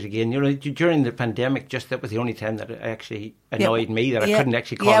meet with you again. You know, during the pandemic, just that was the only time that it actually annoyed me, that I couldn't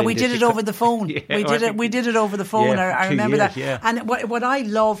actually call in. Yeah, we did it over the phone. We did it over the phone. Yeah, I remember years, that. yeah. And what I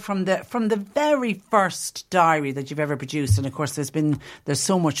love from the very first diary that you've ever produced, and of course there's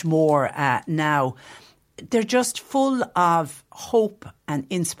so much more now. They're just full of hope and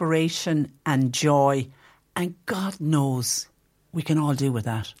inspiration and joy, and God knows we can all do with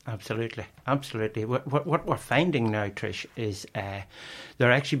that. Absolutely. What we're finding now, Trish, is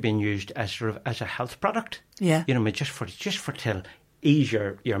they're actually being used as sort of as a health product. Yeah, you know, just for to ease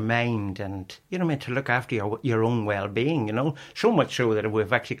your mind, and you know, to look after your own well-being. You know, so much so that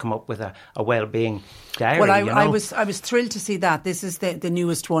we've actually come up with a well-being diary. Well, I was thrilled to see that. This is the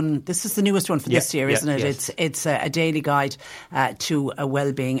newest one. This is the newest one for this year, isn't it? Yes. It's a daily guide to a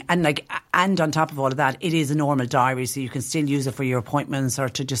well-being, and on top of all of that, it is a normal diary, so you can still use it for your appointments or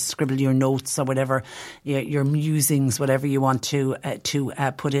to just scribble your notes or whatever, your musings, whatever you want to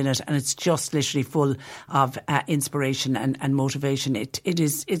put in it, and it's just literally full of inspiration and motivation.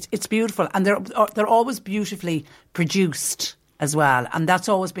 It's beautiful, and they're always beautifully produced as well, and that's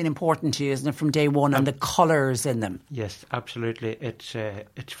always been important to you, isn't it, from day one, and the colours in them. Yes, absolutely. It's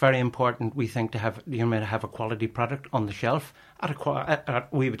very important, we think, to have a quality product on the shelf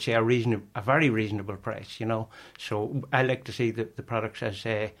at we would say a very reasonable price. You know, so I like to see the products as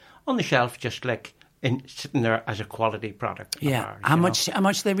on the shelf, just like sitting there as a quality product. Yeah. Ours, how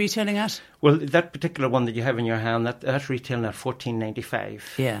much are they retailing at? Well, that particular one that you have in your hand, that's retailing at $14.95.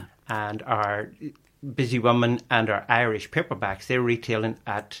 Yeah. And our Busy Woman and our Irish paperbacks, they're retailing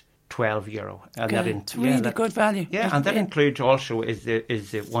at €12. And it's really good value. Yeah, and that includes also is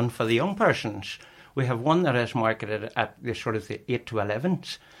the one for the young persons. We have one that is marketed at the sort of the 8 to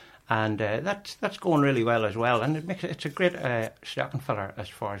 11s. And that's going really well as well, and it's a great stocking filler as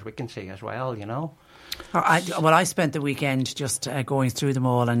far as we can see as well, you know. I spent the weekend just going through them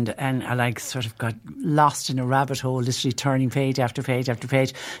all, and I sort of got lost in a rabbit hole, literally turning page after page after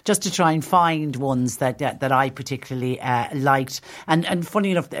page, just to try and find ones that I particularly liked. And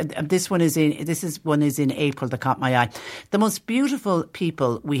funny enough, this one is in April that caught my eye. The most beautiful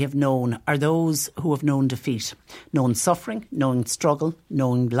people we have known are those who have known defeat, known suffering, known struggle,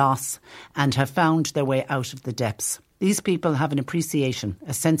 known loss, and have found their way out of the depths. These people have an appreciation,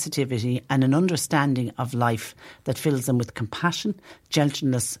 a sensitivity and an understanding of life that fills them with compassion,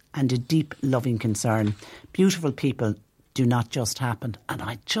 gentleness and a deep loving concern. Beautiful people do not just happen. And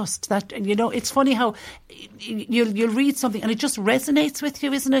it's funny how you'll read something and it just resonates with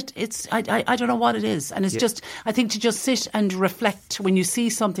you, isn't it? I don't know what it is. And it's just, I think, to just sit and reflect when you see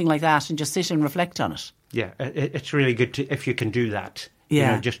something like that, and just sit and reflect on it. Yeah, it's really good if you can do that.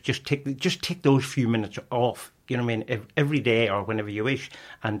 Yeah. You know, just take those few minutes off. You know what I mean? Every day or whenever you wish,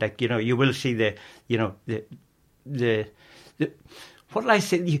 and you will see the what will I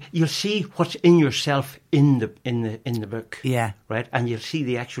say? You'll see what's in yourself in the book. Yeah. Right, and you'll see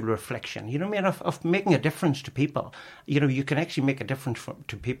the actual reflection. You know what I mean? Of making a difference to people. You know, you can actually make a difference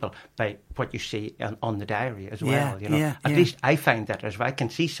to people by what you see on the diary as well. You know, at least I find that as if I can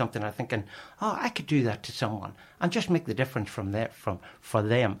see something, I'm thinking, oh, I could do that to someone, and just make the difference for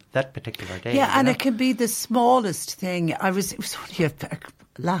them that particular day. Yeah, and it can be the smallest thing. It was only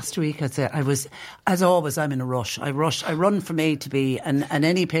last week, I'd say, I was, as always, I'm in a rush. I run from A to B, and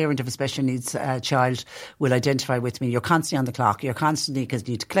any parent of a special needs child will identify with me. You're constantly on the clock. You're constantly, because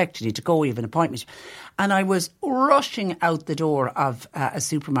you need to collect, you need to go, you have an appointment. And I was rushing out the door of a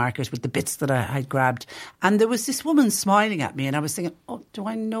supermarket with the bits that I had grabbed. And there was this woman smiling at me, and I was thinking, oh, do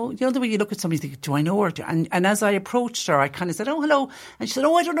I know? You know the way you look at somebody and think, do I know her? And as I approached her, I kind of said, oh, hello. And she said,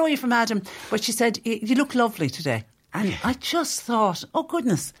 oh, I don't know you from Adam. But she said, you look lovely today. And I just thought, oh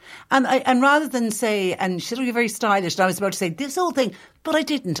goodness. And rather than say, and she said, oh, you're very stylish, and I was about to say this whole thing, but I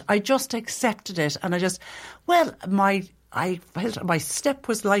didn't. I just accepted it, and I felt my step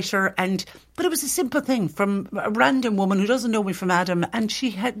was lighter, but it was a simple thing from a random woman who doesn't know me from Adam, and she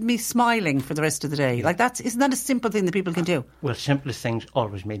had me smiling for the rest of the day. Like, isn't that a simple thing that people can do? Well, simplest things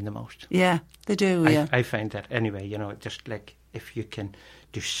always mean the most. Yeah, they do. I find that anyway. You know, just like if you can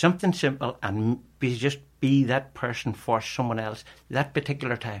do something simple and be that person for someone else that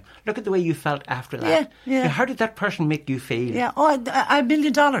particular time. Look at the way you felt after that. Yeah. How did that person make you feel? Yeah, $1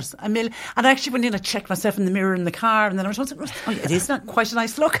 million. And I actually went in and checked myself in the mirror in the car, and then I was like, oh, it is not quite a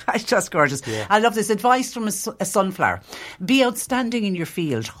nice look. It's just gorgeous. Yeah. I love this advice from a sunflower. Be outstanding in your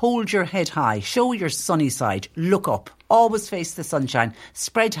field. Hold your head high. Show your sunny side. Look up. Always face the sunshine.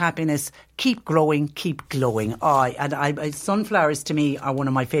 Spread happiness. Keep growing. Keep glowing. Sunflowers to me are one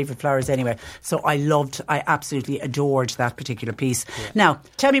of my favourite flowers anyway. So I absolutely adored that particular piece. Yeah. Now,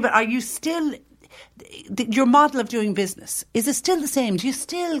 tell me about, are you still... your model of doing business, is it still the same? Do you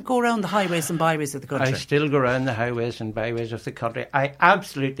still go around the highways and byways of the country? I still go around the highways and byways of the country. I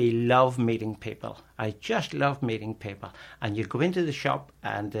absolutely love meeting people. I just love meeting people. And you go into the shop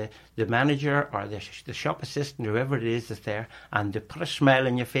and the manager or the shop assistant, whoever it is that's there, and they put a smile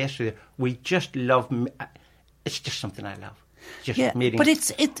on your face. We just love... It's just something I love. Meeting. But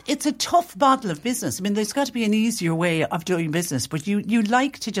it's a tough model of business. I mean, there's got to be an easier way of doing business. But you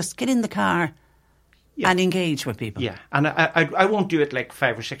like to just get in the car... Yeah. And engage with people. Yeah, and I won't do it like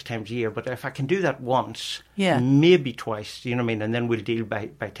 5 or 6 times a year, but if I can do that once, maybe twice, you know what I mean, and then we'll deal by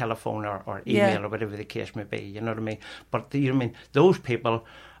telephone or email or whatever the case may be, you know what I mean. But you know what I mean, those people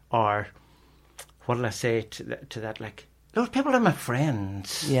are, what will I say to that, like, those people are my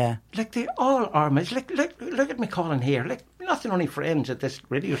friends. Yeah. Like, they all are my... Like, look at me calling here. Like, nothing, only friends at this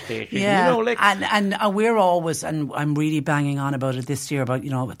radio station. Yeah. You know, like... And we're always... And I'm really banging on about it this year, about, you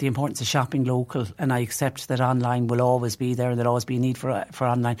know, the importance of shopping local. And I accept that online will always be there and there'll always be a need for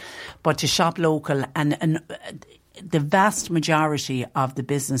online. But to shop local and the vast majority of the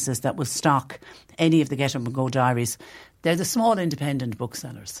businesses that will stock any of the Get Up and Go diaries, they're the small independent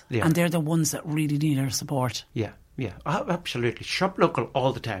booksellers. Yeah. And they're the ones that really need our support. Yeah. Yeah, absolutely. Shop local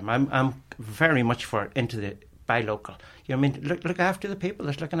all the time. I'm very much into the buy local. You know what I mean? Look after the people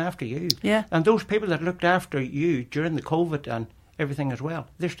that's looking after you. Yeah. And those people that looked after you during the COVID and everything as well,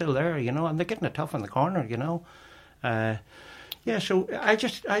 they're still there, you know, and they're getting it tough in the corner, you know. So I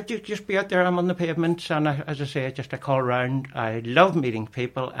just be out there. I'm on the pavements, and as I say, I call around. I love meeting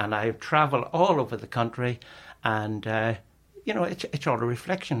people, and I travel all over the country, and you know, it's all a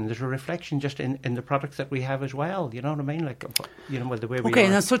reflection. There's a reflection just in the products that we have as well. You know what I mean? Like, you know, the way we are. Okay,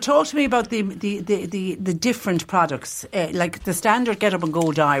 now so talk to me about the different products. Like the standard Get Up and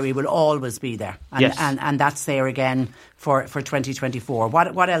Go diary will always be there, and yes. and that's there again for 2024.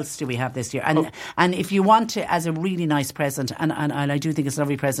 What else do we have this year? And if you want to, as a really nice present, and I do think it's a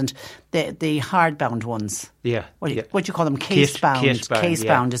lovely present, the hardbound ones. Yeah. What do you call them? Case bound is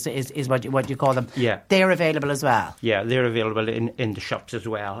what you call them. Yeah. They're available as well. Yeah, they're available in the shops as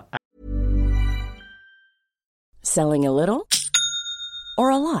well. Selling a little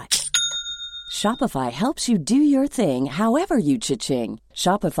or a lot? Shopify helps you do your thing however you cha-ching.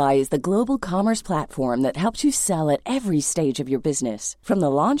 Shopify is the global commerce platform that helps you sell at every stage of your business. From the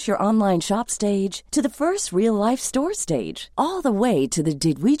launch your online shop stage to the first real life store stage, all the way to the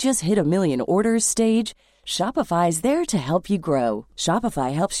did we just hit a million orders stage. Shopify is there to help you grow.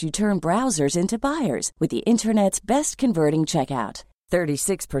 Shopify helps you turn browsers into buyers with the internet's best converting checkout.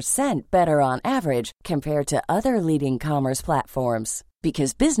 36% better on average compared to other leading commerce platforms.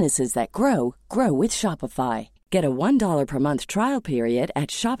 Because businesses that grow with Shopify. Get a $1 per month trial period at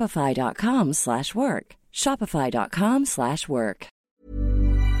shopify.com/work. Shopify.com/work.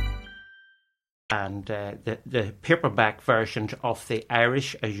 And the paperback versions of the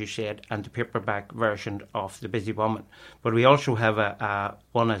Irish, as you said, and the paperback version of the Busy Woman. But we also have a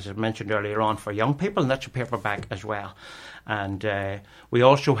one, as I mentioned earlier on, for young people, and that's a paperback as well. And we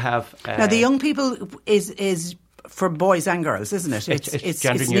also have... now, the young people is for boys and girls, isn't it? It's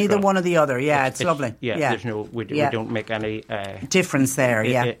neither one or the other. Yeah, it's lovely. Yeah, there's we don't make any difference there.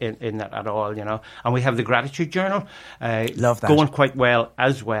 In that at all, you know. And we have the gratitude journal. Love that. Going quite well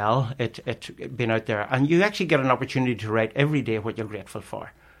as well. It's been out there, and you actually get an opportunity to write every day what you're grateful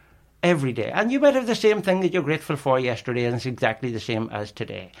for. Every day. And you might have the same thing that you're grateful for yesterday, and it's exactly the same as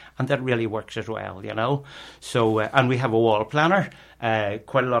today. And that really works as well, you know. So, and we have a wall planner.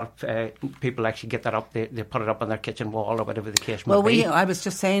 Quite a lot of people actually get that up. They put it up on their kitchen wall or whatever the case might be. I was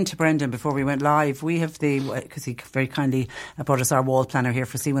just saying to Brendan before we went live, we have because he very kindly brought us our wall planner here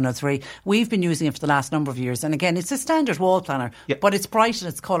for C103. We've been using it for the last number of years. And again, it's a standard wall planner, but it's bright and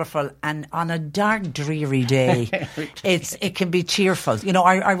it's colourful. And on a dark, dreary day, it can be cheerful. You know,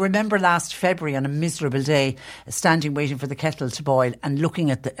 I remember last February on a miserable day, standing waiting for the kettle to boil and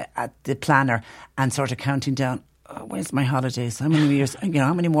looking at the planner and sort of counting down, where's my holidays? How many years?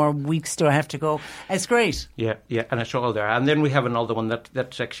 How many more weeks do I have to go? It's great. Yeah, and it's all there. And then we have another one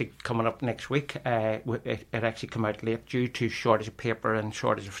that's actually coming up next week. It actually came out late due to shortage of paper and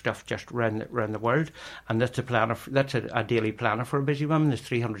shortage of stuff just around the world. And that's a daily planner for a busy woman. There's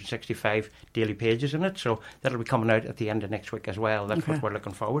 365 daily pages in it, so that'll be coming out at the end of next week as well. That's what we're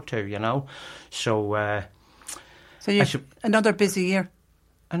looking forward to, So, another busy year.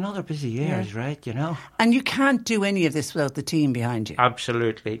 Another busy year is right, And you can't do any of this without the team behind you.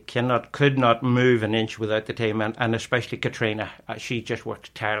 Absolutely. Could not move an inch without the team, and especially Katrina. She just works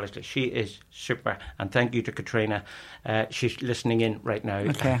tirelessly. She is super, and thank you to Katrina. She's listening in right now.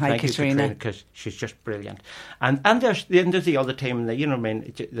 Okay, hi Katrina. Because she's just brilliant. And there's the other team,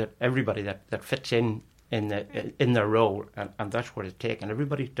 that everybody that fits in their role, and that's what it's taken.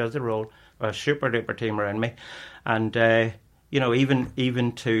 Everybody does the role. A super duper team around me, and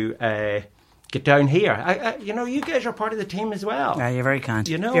even to get down here. You guys are part of the team as well. Yeah, you're very kind.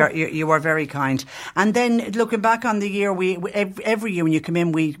 You are very kind. And then looking back on the year, we every year when you come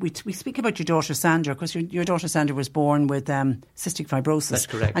in, we speak about your daughter Sandra, because your daughter Sandra was born with cystic fibrosis. That's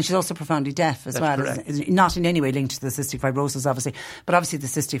correct. And she's also profoundly deaf as well. Correct. Not in any way linked to the cystic fibrosis, obviously, but obviously the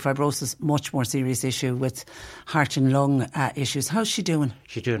cystic fibrosis, much more serious issue with heart and lung issues. How's she doing?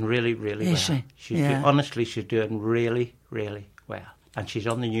 She's doing really, really well. Is she? Honestly, she's doing really, really well. And she's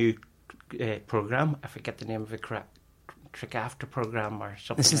on the new program. I forget the name of it. Trikafta program or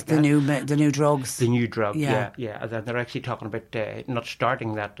something. This is like the that. new drugs. The new drug. Yeah. And they're actually talking about not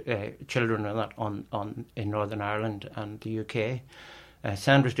starting that. Children are not in Northern Ireland and the UK.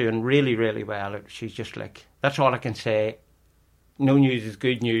 Sandra's doing really, really well. She's just that's all I can say. No news is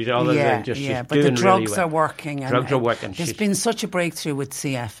good news, other than just she's but doing the drugs really well. are working. Drugs are working. There's been such a breakthrough with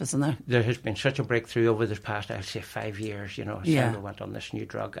CF, isn't there? There has been such a breakthrough over this past, I'll say, 5 years. Sandra went on this new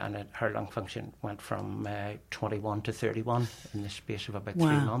drug, and her lung function went from 21 to 31 in the space of about 3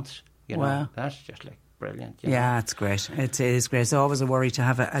 months. Wow. That's just brilliant. Yeah, it's great. It is great. It's always a worry to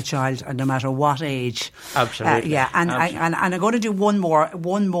have a child, no matter what age. Absolutely. Absolutely. And I'm going to do one more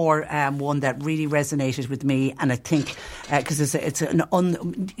one that really resonated with me, and I think because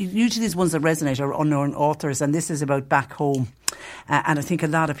usually these ones that resonate are unknown authors, and this is about back home. And I think a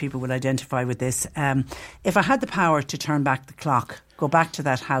lot of people will identify with this. If I had the power to turn back the clock, go back to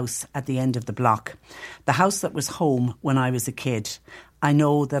that house at the end of the block, the house that was home when I was a kid, I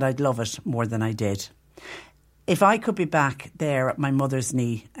know that I'd love it more than I did. If I could be back there at my mother's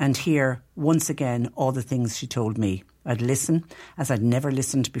knee and hear once again all the things she told me, I'd listen as I'd never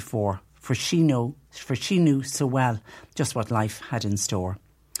listened before, for she knew so well just what life had in store.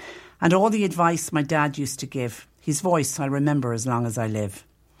 And all the advice my dad used to give, his voice I'll remember as long as I live.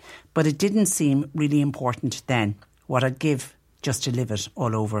 But it didn't seem really important then, what I'd give just to live it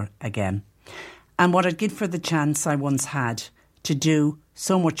all over again. And what I'd give for the chance I once had to do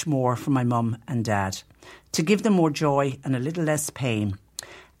so much more for my mum and dad, to give them more joy and a little less pain,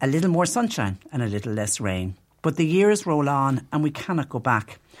 a little more sunshine and a little less rain. But the years roll on and we cannot go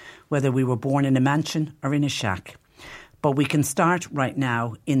back, whether we were born in a mansion or in a shack. But we can start right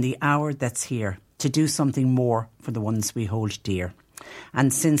now in the hour that's here to do something more for the ones we hold dear.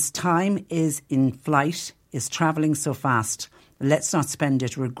 And since time is in flight, is travelling so fast, let's not spend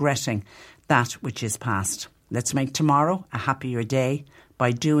it regretting that which is past. Let's make tomorrow a happier day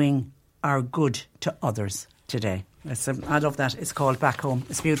by doing our good to others today. I love that. It's called Back Home.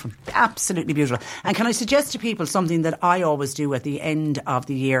 It's beautiful. Absolutely beautiful. And can I suggest to people something that I always do at the end of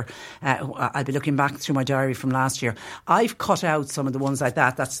the year? I'll be looking back through my diary from last year. I've cut out some of the ones like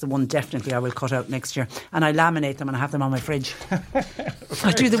that. That's the one definitely I will cut out next year. And I laminate them and I have them on my fridge.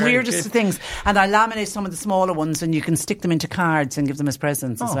 I do the weirdest of things. And I laminate some of the smaller ones and you can stick them into cards and give them as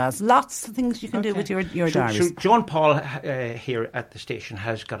presents as well. Lots of things you can do with your diaries. So John Paul here at the station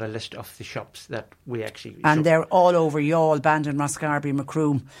has got a list of the shops that we actually... And they're all over Youghal, Bandon, Roscarby,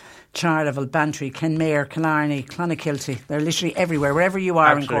 Macroom, Charleville, Bantry, Kenmare, Killarney, Clonakilty. They're literally everywhere, wherever you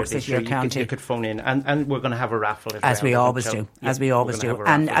are in Cork City or County. You could phone in, and we're going to have a raffle as we always do.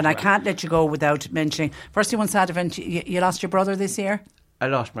 And I can't let you go without mentioning. Firstly, one sad event: you lost your brother this year. I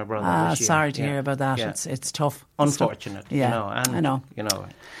lost my brother this year. Sorry to hear about that. Yeah. It's tough. Unfortunate. Yeah, I know.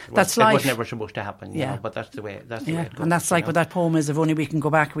 That's life. It was never supposed to happen. But that's the way. It goes. And that's like what that poem is: if only we can go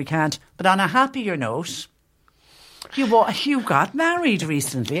back, we can't. But on a happier note. You got married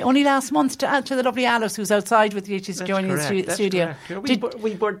recently, only last month, to the lovely Alice, who's outside with you. She's joining the studio.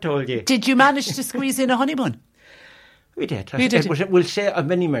 We weren't told you. Did you manage to squeeze in a honeymoon? We did. You did. We'll say a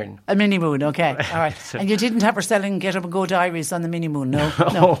mini moon. A mini moon, okay. All right. And you didn't have her selling Get Up and Go diaries on the mini moon, no?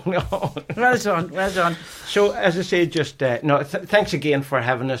 No. Well done. So, as I say, just thanks again for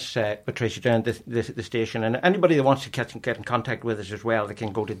having us, Patricia, down the station. And anybody that wants to get in contact with us as well, they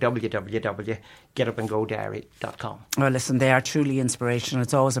can go to www.getupandgodiary.com. Well, listen, they are truly inspirational.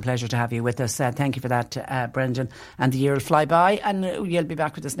 It's always a pleasure to have you with us. Thank you for that, Brendan. And the year will fly by, and you'll be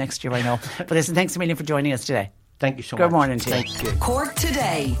back with us next year, I know. But listen, thanks a million for joining us today. Thank you so much. Good morning to you. Thank you. Cork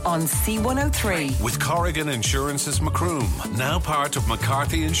Today on C103. With Corrigan Insurance's Macroom, now part of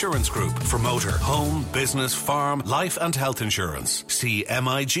McCarthy Insurance Group for motor, home, business, farm, life and health insurance. See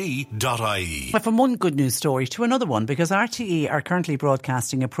MIG.ie. Well, from one good news story to another one, because RTE are currently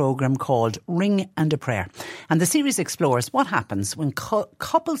broadcasting a programme called Ring and a Prayer. And the series explores what happens when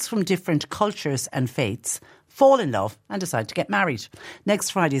couples from different cultures and faiths fall in love and decide to get married. Next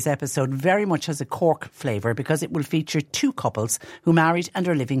Friday's episode very much has a Cork flavour because it will feature two couples who married and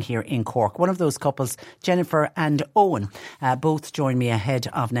are living here in Cork. One of those couples, Jennifer and Owen, both join me ahead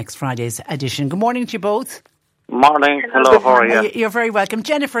of next Friday's edition. Good morning to you both. Morning. Hello, how are you? You're very welcome.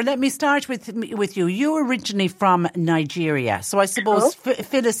 Jennifer, let me start with you. You're originally from Nigeria, so I suppose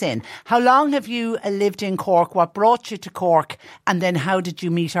fill us in. How long have you lived in Cork? What brought you to Cork? And then how did you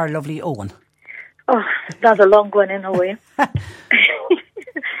meet our lovely Owen? Oh, that's a long one in a way. I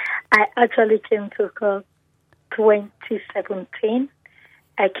actually came to Cork 2017.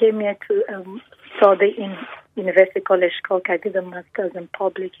 I came here to study in University College Cork. I did a master's in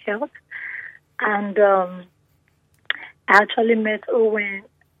public health. And I actually met Owen,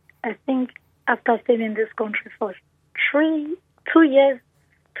 I think, after staying in this country for 2 years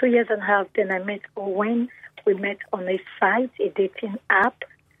and a half. Then I met Owen. We met on a site, a dating app.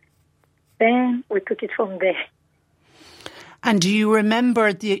 Then we took it from there. And do you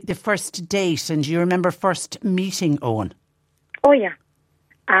remember the first date, and do you remember first meeting Owen? Oh, yeah.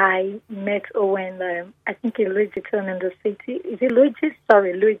 I met Owen, I think in Luigi Town in the city. Is it Luigi?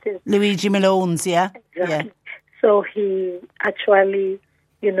 Sorry, Luigi. Luigi Malone's, yeah. Exactly. Yeah. So he actually,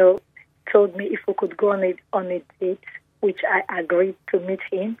 told me if we could go on a date, which I agreed to meet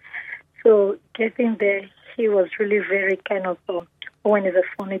him. So getting there, he was really very kind of... Owen is a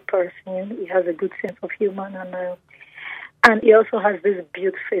funny person. He has a good sense of humor, and he also has this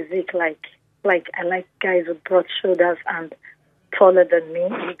built physique. Like I like guys with broad shoulders and taller than me.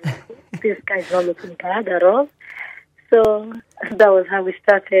 This guy's not looking bad at all. So that was how we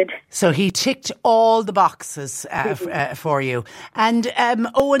started. So he ticked all the boxes for you. And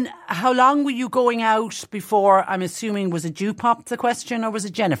Owen, how long were you going out before? I'm assuming, was it you popped the question, or was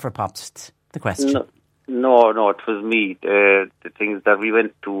it Jennifer popped the question? No, it was me. The things that we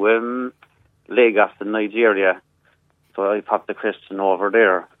went to Lagos in Nigeria, so I popped the question over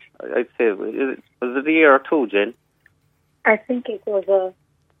there. I'd say, was it a year or two, Jen? I think it was a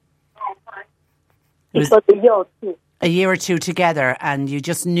year or two. A year or two together, and you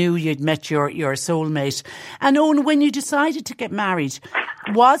just knew you'd met your soulmate. And Owen, when you decided to get married,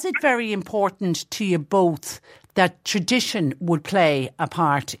 was it very important to you both that tradition would play a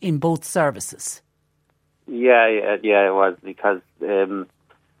part in both services? Yeah, it was, because they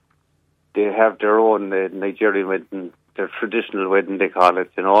have their own Nigerian wedding, their traditional wedding, they call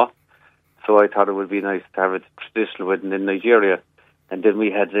it, So I thought it would be nice to have a traditional wedding in Nigeria. And then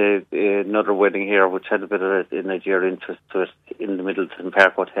we had another wedding here, which had a bit of a Nigerian twist to it, in the Middleton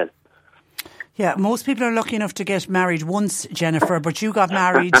Park Hotel. Yeah, most people are lucky enough to get married once, Jennifer, but you got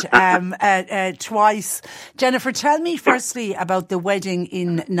married twice. Jennifer, tell me firstly about the wedding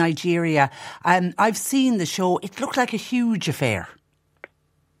in Nigeria. I've seen the show. It looked like a huge affair.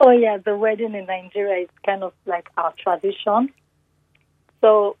 Oh, yeah, the wedding in Nigeria is kind of like our tradition.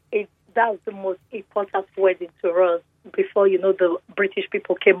 So that's the most important wedding to us before, the British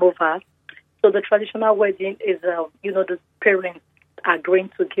people came over. So the traditional wedding is, the parents agreeing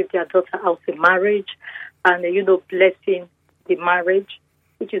to give their daughter out in marriage and, blessing the marriage,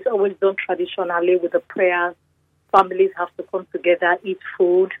 which is always done traditionally with the prayers. Families have to come together, eat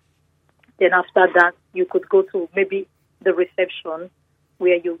food. Then after that, you could go to maybe the reception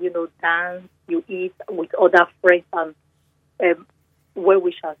where you dance, you eat with other friends and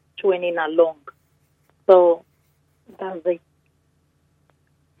well-wishers joining along. So that's it.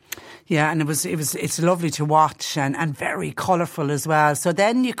 Yeah, and it's lovely to watch and very colourful as well. So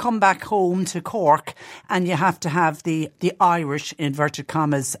then you come back home to Cork and you have to have the Irish, inverted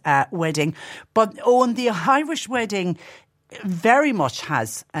commas, wedding. But Owen, the Irish wedding very much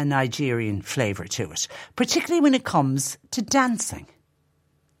has a Nigerian flavour to it, particularly when it comes to dancing.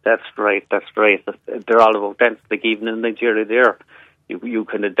 That's right. They're all about dancing. Like even in Nigeria there, you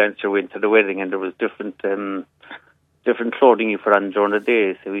kind of dance your way into the wedding, and there was different different clothing you put on during the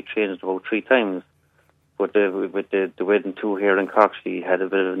day. So we changed about 3 times. But with the wedding too here in Cork, she had a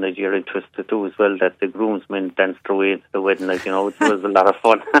bit of a Nigerian twist to do as well, that the groomsmen danced their way into the wedding, like, you know, it was a lot of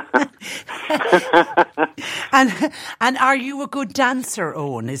fun. And are you a good dancer,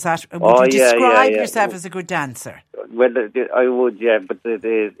 Owen? Is that, would you describe yourself as a good dancer? Well, I would, yeah, but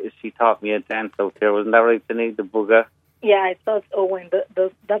she taught me a dance out there. Wasn't that right, Denise, the booger? Yeah, I thought, Owen,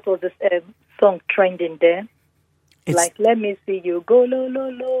 that was the song trending then. Like, let me see you go, lo, lo,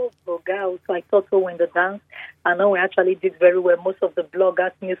 lo, boga. So I thought Owen the dance. And Owen actually did very well. Most of the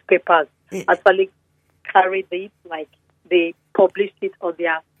bloggers, newspapers actually carried it, like they published it on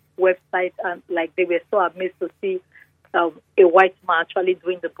their website, and like they were so amazed to see a white man actually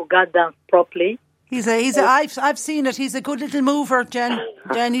doing the boga dance properly. I've seen it. He's a good little mover, Jen.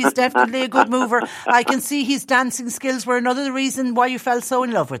 He's definitely a good mover. I can see his dancing skills were another reason why you fell so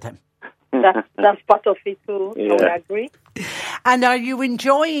in love with him. That's part of it too. Yeah. I agree. And are you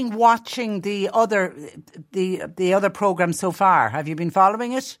enjoying watching the other programme so far? Have you been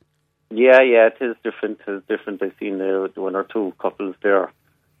following it? Yeah, it is different. I've seen 1 or 2 couples there.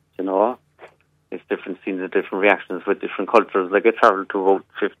 You know, it's different. Seeing the different reactions with different cultures. Like, I travelled to about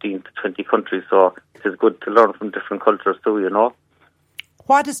 15 to 20 countries, so it is good to learn from different cultures too. You know.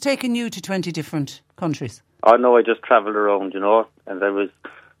 What has taken you to 20 different countries? Oh no, I just travelled around. You know, and I was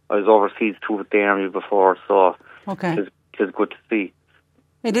overseas too with the army before, so it's good to see.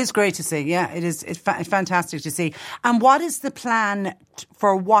 It is great to see, yeah. It's fantastic to see. And what is the plan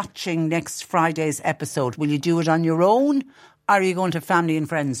for watching next Friday's episode? Will you do it on your own, or are you going to have family and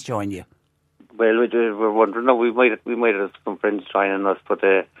friends join you? Well, we're wondering. No, we might have some friends joining us, but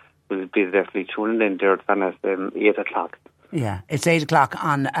we'll be definitely tuning in there at 8 o'clock. Yeah, it's 8 o'clock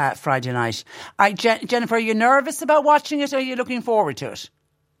on Friday night. Jennifer, are you nervous about watching it, or are you looking forward to it?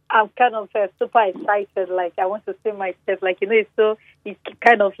 I'm kind of super excited. Like, I want to see myself. Like, you know, it's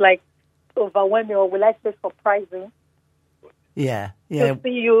kind of like overwhelming, or will I say surprising? Yeah. To see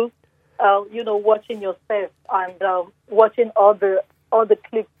you, watching yourself and watching all the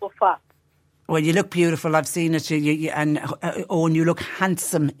clips so far. Well, you look beautiful. I've seen it. And Owen, you look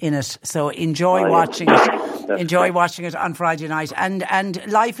handsome in it. So enjoy watching it. Enjoy watching it on Friday night. And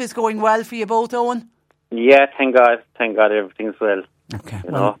life is going well for you both, Owen? Yeah, thank God. Thank God everything's well. Okay,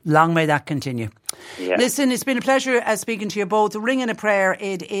 well, long may that continue. Yeah. Listen, it's been a pleasure speaking to you both. Ring in a Prayer,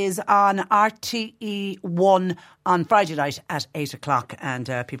 it is on RTE1 on Friday night at 8 o'clock, and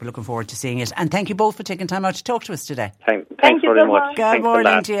people are looking forward to seeing it. And thank you both for taking time out to talk to us today. Thanks very much. Good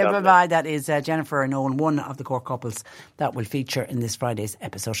morning to you. Bye-bye. That is Jennifer and Owen, one of the Cork couples that will feature in this Friday's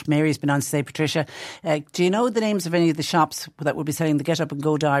episode. Mary's been on to say, Patricia, do you know the names of any of the shops that will be selling the Get Up and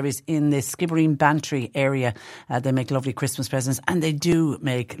Go diaries in the Skibbereen Bantry area? They make lovely Christmas presents, and they do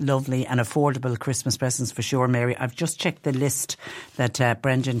make lovely and affordable Christmas presents for sure, Mary. I've just checked the list that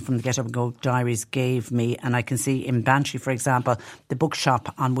Brendan from the Get Up and Go diaries gave me, and I can see in Bantry, for example, the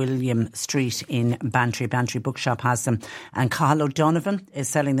bookshop on William Street in Bantry Bookshop has them, and Cathal O'Donovan is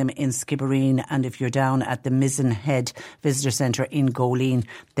selling them in Skibbereen, and if you're down at the Mizzen Head Visitor Centre in Goleen,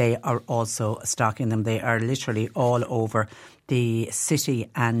 they are also stocking them. They are literally all over the city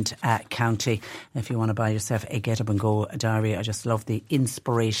and county. If you want to buy yourself a Get Up and Go diary, I just love the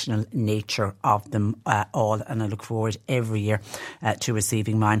inspirational nature of them all, and I look forward every year to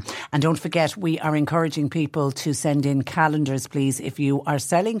receiving mine. And don't forget, we are encouraging people to send in calendars, please. If you are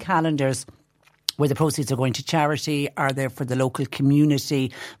selling calendars where the proceeds are going to charity, are there for the local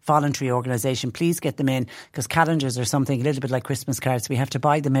community, voluntary organisation, please get them in, because calendars are something a little bit like Christmas cards. We have to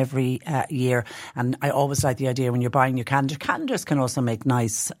buy them every year, and I always like the idea when you're buying your calendars can also make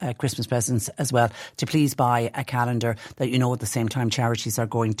nice Christmas presents as well, to please buy a calendar that you know at the same time charities are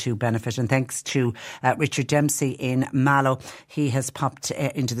going to benefit. And thanks to Richard Dempsey in Mallow, he has popped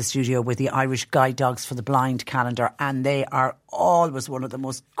into the studio with the Irish Guide Dogs for the Blind calendar, and they are always one of the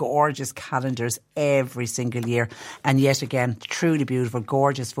most gorgeous calendars every single year, and yet again truly beautiful,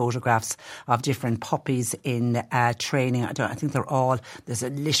 gorgeous photographs of different puppies in training. I think there's a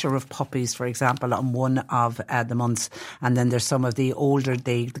litter of puppies, for example, on one of the months, and then there's some of the older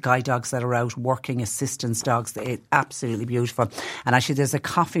the guide dogs that are out working, assistance dogs. They're absolutely beautiful. And actually there's a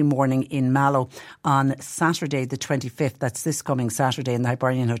coffee morning in Mallow on Saturday the 25th, that's this coming Saturday, in the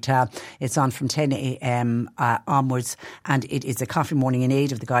Hibernian Hotel. It's on from 10 a.m. Onwards, and it It is a coffee morning in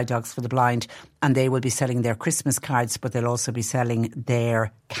aid of the Guide Dogs for the Blind, and they will be selling their Christmas cards, but they'll also be selling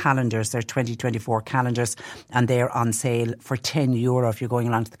their calendars, their 2024 calendars, and they're on sale for €10 if you're going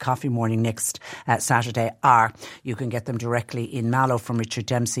along to the coffee morning next Saturday. Or you can get them directly in Mallow from Richard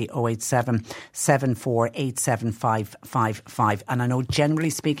Dempsey, 087 7487555. And I know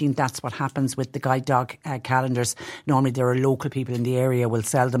generally speaking that's what happens with the Guide Dog calendars. Normally there are local people in the area will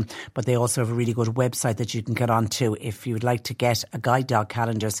sell them, but they also have a really good website that you can get onto if you would like to get a Guide Dog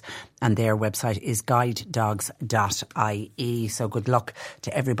calendars, and their website is guidedogs.ie. So good luck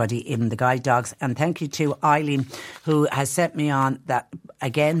to everybody in the Guide Dogs. And thank you to Eileen, who has sent me on that.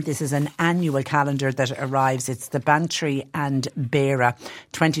 Again, this is an annual calendar that arrives. It's the Bantry and Beara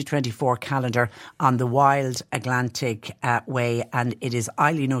 2024 calendar on the Wild Atlantic Way, and it is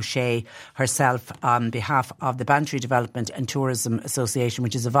Eileen O'Shea herself on behalf of the Bantry Development and Tourism Association,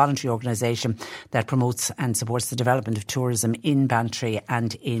 which is a voluntary organisation that promotes and supports the development of tourism in Bantry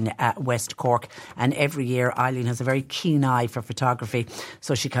and in West Cork. And every year Eileen has a very keen eye for photography,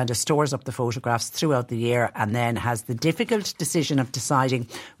 so she kind of stores up the photographs throughout the year and then has the difficult decision of deciding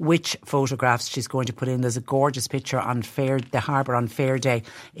which photographs she's going to put in. There's a gorgeous picture on the harbour on Fair Day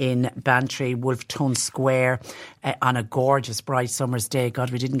in Bantry, Wolfton Square, on a gorgeous bright summer's day.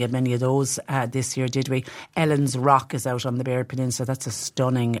 God, we didn't get many of those this year, did we? Ellen's Rock is out on the Beara Peninsula. That's a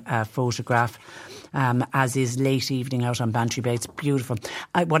stunning photograph. As is Late Evening out on Bantry Bay. It's beautiful.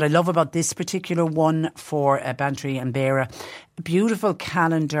 What I love about this particular one for Bantry and Beara, a beautiful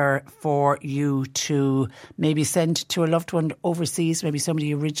calendar for you to maybe send to a loved one overseas. Maybe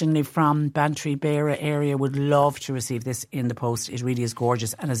somebody originally from Bantry, Beara area would love to receive this in the post. It really is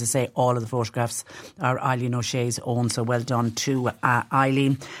gorgeous. And as I say, all of the photographs are Eileen O'Shea's own. So well done to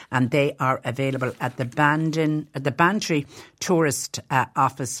Eileen. And they are available at the Bantry Tourist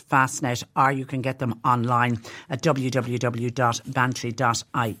Office Fastnet, or you can get them online at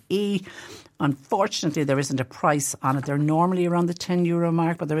www.bantry.ie. Unfortunately, there isn't a price on it. They're normally around the €10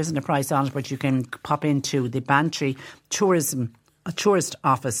 mark, but there isn't a price on it. But you can pop into the Bantry Tourist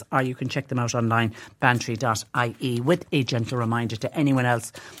Office, or you can check them out online, bantry.ie, with a gentle reminder to anyone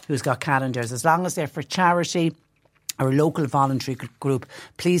else who's got calendars, as long as they're for charity or a local voluntary group,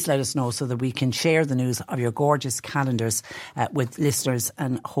 please let us know so that we can share the news of your gorgeous calendars with listeners,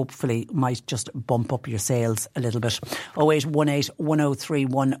 and hopefully might just bump up your sales a little bit. 0818 103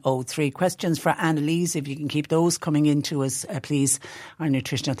 103. Questions for Annalise, if you can keep those coming into us, please. Our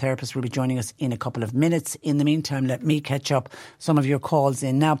nutritional therapist will be joining us in a couple of minutes. In the meantime, let me catch up some of your calls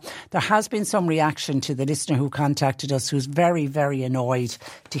in. Now, there has been some reaction to the listener who contacted us, who's very, very annoyed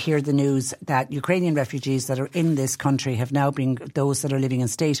to hear the news that Ukrainian refugees that are in this country have now been, those that are living in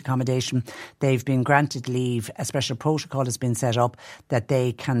state accommodation, they've been granted leave. A special protocol has been set up that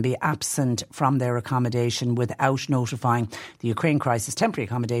they can be absent from their accommodation without notifying the Ukraine Crisis Temporary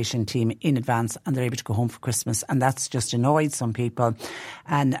Accommodation Team in advance, and they're able to go home for Christmas. And that's just annoyed some people,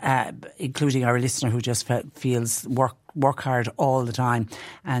 and including our listener who just feels work hard all the time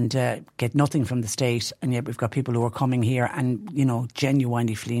and get nothing from the state, and yet we've got people who are coming here and, you know,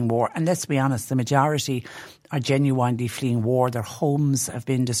 genuinely fleeing war. And let's be honest, the majority are genuinely fleeing war. Their homes have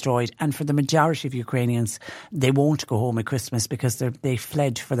been destroyed, and for the majority of Ukrainians, they won't go home at Christmas because they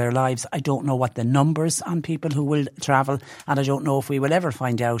fled for their lives. I don't know what the numbers on people who will travel, and I don't know if we will ever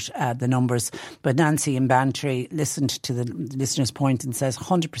find out the numbers. But Nancy in Bantry listened to the listener's point and says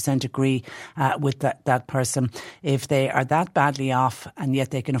 100% agree with that person. If they are that badly off and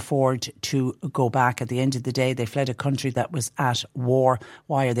yet they can afford to go back, at the end of the day they fled a country that was at war.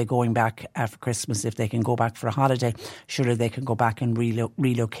 Why are they going back for Christmas if they can go back for a holiday? Surely they can go back and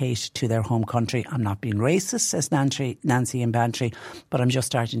relocate to their home country. I'm not being racist, says Nancy in Bantry, but I'm just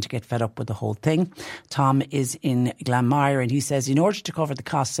starting to get fed up with the whole thing. Tom is in Glanmire, and he says, in order to cover the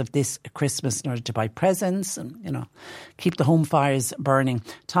costs of this Christmas, in order to buy presents and, you know, keep the home fires burning,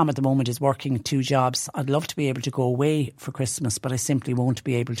 Tom at the moment is working 2 jobs. I'd love to be able to go away for Christmas, but I simply won't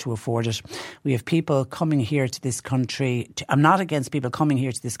be able to afford it. We have people coming here to this country. I'm not against people coming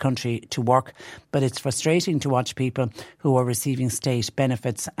here to this country to work, but it's frustrating to watch people who are receiving state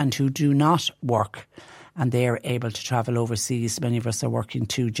benefits and who do not work, and they are able to travel overseas. Many of us are working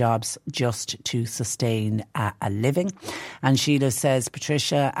 2 jobs just to sustain a living. And Sheila says,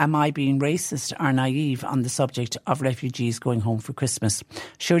 Patricia, am I being racist or naive on the subject of refugees going home for Christmas?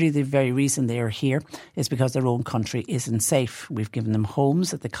 Surely the very reason they are here is because their own country isn't safe. We've given them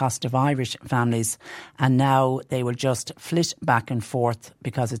homes at the cost of Irish families, and now they will just flit back and forth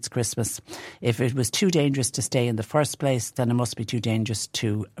because it's Christmas. If it was too dangerous to stay in the first place, then it must be too dangerous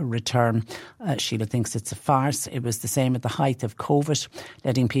to return. Sheila thinks it's it's a farce. It was the same at the height of COVID,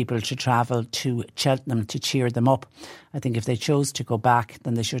 letting people to travel to Cheltenham to cheer them up. I think if they chose to go back,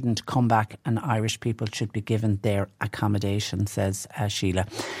 then they shouldn't come back, and Irish people should be given their accommodation, says Sheila.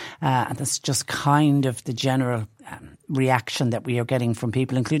 And that's just kind of the general reaction that we are getting from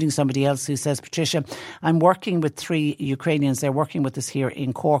people, including somebody else who says, Patricia, I'm working with 3 Ukrainians. They're working with us here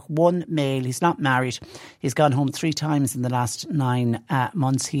in Cork. One male, he's not married. He's gone home 3 times in the last 9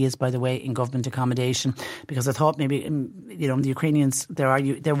 months. He is, by the way, in government accommodation, because I thought maybe, the Ukrainians,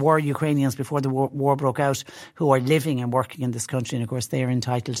 there were Ukrainians before the war broke out who are living and working in this country, and of course they are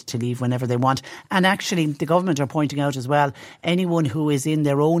entitled to leave whenever they want. And actually the government are pointing out as well, anyone who is in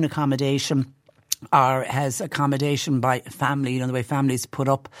their own accommodation or has accommodation by family, the way families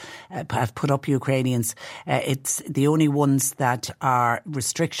have put up Ukrainians. It's the only ones that are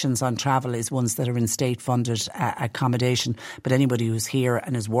restrictions on travel is ones that are in state-funded accommodation. But anybody who's here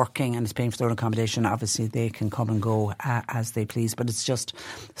and is working and is paying for their own accommodation, obviously they can come and go as they please. But it's just,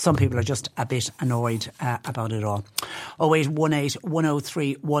 some people are just a bit annoyed about it all. 0818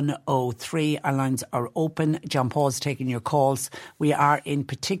 103 103. Our lines are open. John Paul's taking your calls. We are in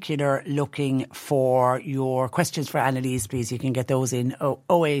particular looking for your questions for Annalise, please. You can get those in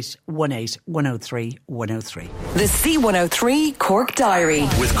 0818 103 103. The C103 Cork Diary.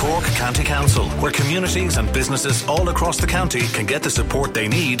 With Cork County Council, where communities and businesses all across the county can get the support they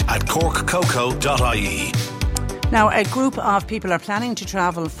need at corkcoco.ie. Now, a group of people are planning to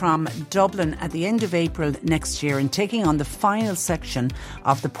travel from Dublin at the end of April next year and taking on the final section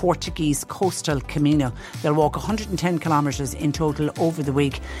of the Portuguese coastal Camino. They'll walk 110 kilometres in total over the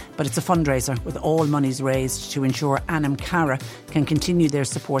week, but it's a fundraiser with all monies raised to ensure Anam Cara can continue their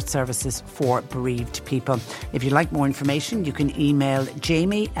support services for bereaved people. If you'd like more information, you can email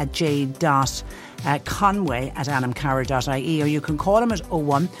jamie@j.conway@anamcara.ie, or you can call him at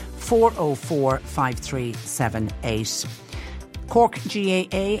 01 404 5378. Cork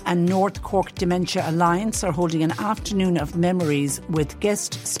GAA and North Cork Dementia Alliance are holding an afternoon of memories with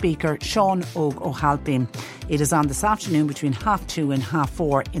guest speaker Sean O'Halpin. It is on this afternoon between 2:30 and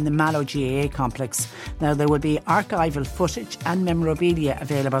 4:30 in the Mallow GAA complex. Now, there will be archival footage and memorabilia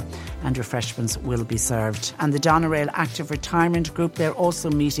available, and refreshments will be served. And the Doneraile Active Retirement Group, they're also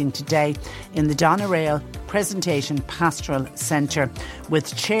meeting today in the Doneraile Presentation Pastoral Centre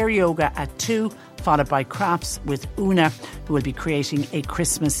with chair yoga at 2, followed by crafts with Una, who will be creating a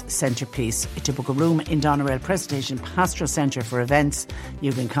Christmas centrepiece. To book a room in Doneraile Presentation Pastoral Centre for events,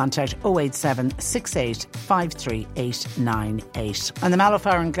 you can contact 087 68 53898. And the Mallow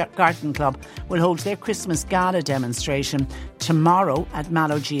Garden Club will hold their Christmas Gala demonstration tomorrow at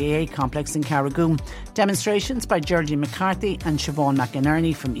Mallow GAA Complex in Carragoon. Demonstrations by Geraldine McCarthy and Siobhan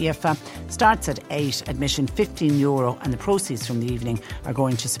McInerney from IFA starts at 8, admission €15, and the proceeds from the evening are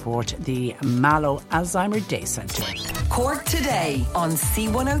going to support the Mallow Alzheimer Day Centre. Cork Today on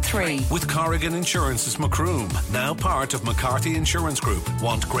C103. With Corrigan Insurance's Macroom, now part of McCarthy Insurance Group.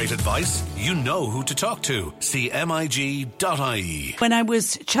 Want great advice? You know who to talk to. CMIG.ie. When I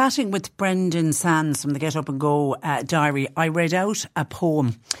was chatting with Brendan Sands from the Get Up and Go diary, I read out a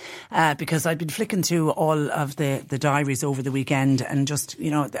poem because I'd been flicking through all of the diaries over the weekend, and just,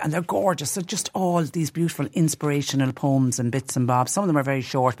 and they're gorgeous. They're just all these beautiful inspirational poems and bits and bobs. Some of them are very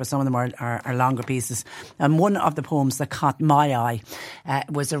short, but some of them are longer pieces. And one of the poems that caught my eye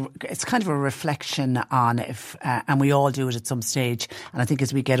it's kind of a reflection on and we all do it at some stage, and I think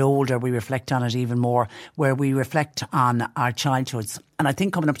as we get older we reflect on it even more, where we reflect on our childhoods. And I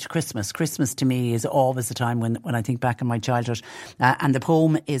think coming up to Christmas to me is always the time when I think back on my childhood. And the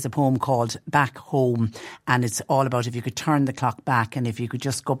poem is a poem called Back Home. And it's all about if you could turn the clock back, and if you could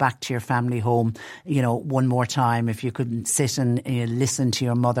just go back to your family home, one more time. If you could sit and listen to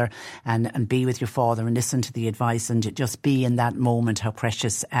your mother and be with your father and listen to the advice and just be in that moment, how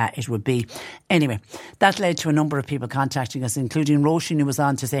precious it would be. Anyway, that led to a number of people contacting us, including Roisin, who was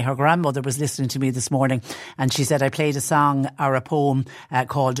on to say her grandmother was listening to me this morning, and she said I played a song or a poem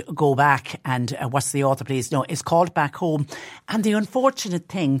called Go Back, and what's the author, please? No, it's called Back Home. And the unfortunate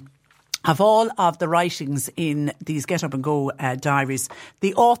thing of all of the writings in these Get Up and Go diaries,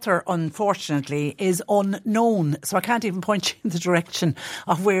 the author, unfortunately, is unknown. So I can't even point you in the direction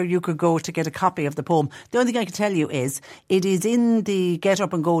of where you could go to get a copy of the poem. The only thing I can tell you is it is in the Get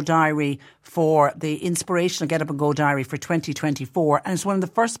Up and Go diary for the inspirational Get Up and Go diary for 2024. And it's one of the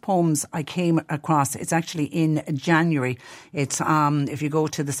first poems I came across. It's actually in January. It's if you go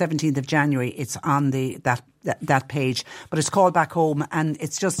to the 17th of January, it's on that page, but it's called Back Home, and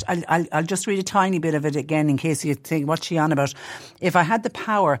it's just I'll just read a tiny bit of it again in case you think, what's she on about? If I had the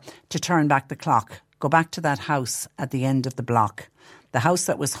power to turn back the clock, go back to that house at the end of the block, the house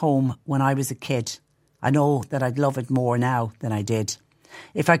that was home when I was a kid, I know that I'd love it more now than I did.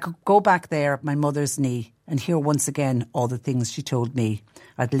 If I could go back there at my mother's knee and hear once again all the things she told me,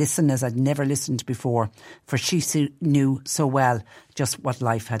 I'd listen as I'd never listened before, for she knew so well just what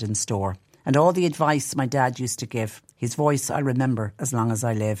life had in store. And all the advice my dad used to give, his voice I'll remember as long as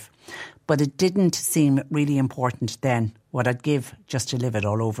I live. But it didn't seem really important then, what I'd give just to live it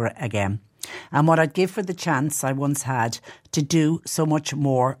all over again. And what I'd give for the chance I once had to do so much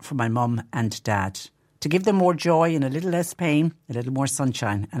more for my mum and dad. To give them more joy and a little less pain, a little more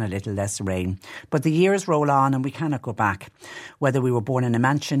sunshine and a little less rain. But the years roll on and we cannot go back, whether we were born in a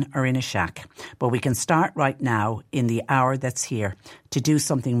mansion or in a shack. But we can start right now in the hour that's here to do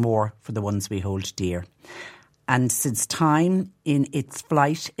something more for the ones we hold dear. And since time in its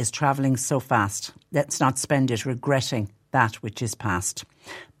flight is travelling so fast, let's not spend it regretting that which is past.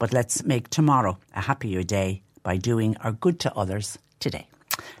 But let's make tomorrow a happier day by doing our good to others today.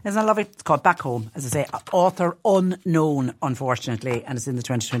 Isn't that lovely? It's called Back Home. As I say, author unknown, unfortunately, and it's in the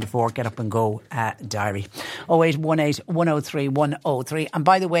 2024 Get Up and Go diary. 0818 103 103. And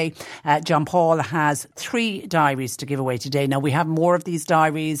by the way, John Paul has 3 diaries to give away today. Now, we have more of these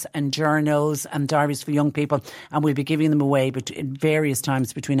diaries and journals and diaries for young people, and we'll be giving them away at various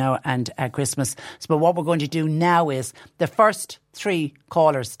times between now and Christmas. But what we're going to do now is the first 3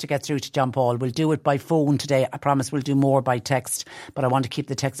 callers to get through to John Paul. We'll do it by phone today. I promise we'll do more by text, but I want to keep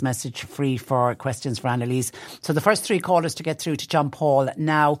the text message free for questions for Annalise. So the first 3 callers to get through to John Paul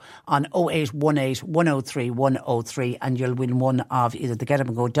now on 0818 103 103, and you'll win one of either the Get Up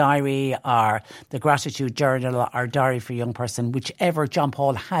and Go diary or the Gratitude Journal or Diary for a Young Person, whichever John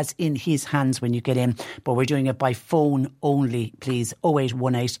Paul has in his hands when you get in. But we're doing it by phone only, please.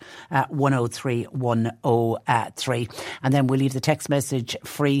 0818 103 103. And then we'll leave the text message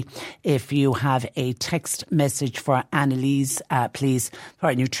free. If you have a text message for Annalise, please, for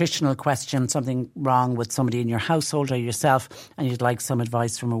a nutritional question, something wrong with somebody in your household or yourself, and you'd like some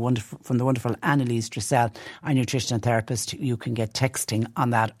advice from the wonderful Annalise Dressel, our nutrition therapist, you can get texting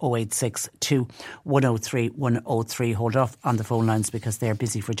on that 0862 103 103. Hold off on the phone lines because they're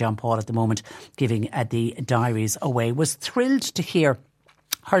busy for John Paul at the moment giving the diaries away. Was thrilled to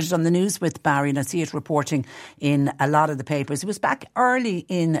heard it on the news with Barry, and I see it reporting in a lot of the papers. It was back early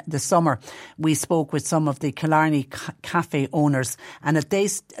in the summer. We spoke with some of the Killarney cafe owners, and at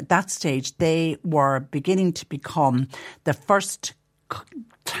that stage they were beginning to become the first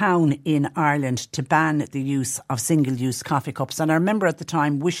town in Ireland to ban the use of single-use coffee cups. And I remember at the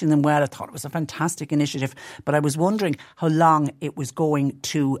time wishing them well. I thought it was a fantastic initiative, but I was wondering how long it was going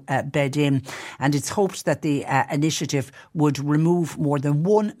to bed in. And it's hoped that the initiative would remove more than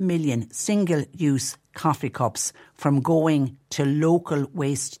 1 million single-use coffee cups from going to local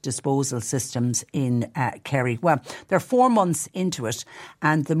waste disposal systems in Kerry. Well, they're 4 months into it,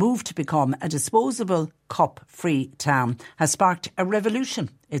 and the move to become a disposable cup-free town has sparked a revolution,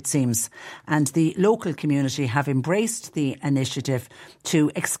 it seems. And the local community have embraced the initiative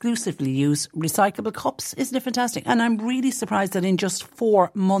to exclusively use recyclable cups. Isn't it fantastic? And I'm really surprised that in just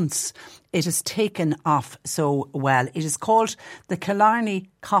 4 months it has taken off so well. It is called the Killarney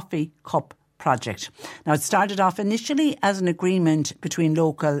Coffee Cup Project. Now, it started off initially as an agreement between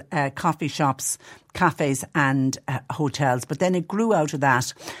local coffee shops, cafes and hotels, but then it grew out of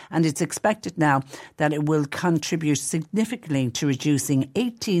that, and it's expected now that it will contribute significantly to reducing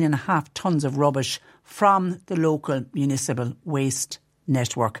 18.5 tonnes of rubbish from the local municipal waste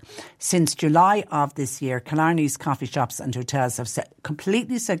network. Since July of this year, Killarney's coffee shops and hotels have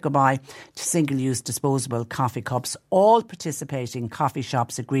completely said goodbye to single-use disposable coffee cups. All participating coffee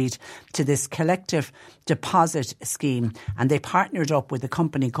shops agreed to this collective deposit scheme, and they partnered up with a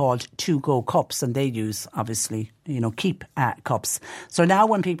company called To Go Cups, and they use, obviously, keep cups. So now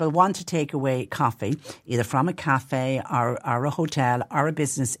when people want to take away coffee, either from a cafe or a hotel or a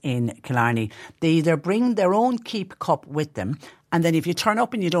business in Killarney, they either bring their own keep cup with them. And then if you turn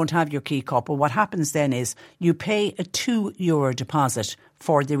up and you don't have your key cup, well, what happens then is you pay a €2 deposit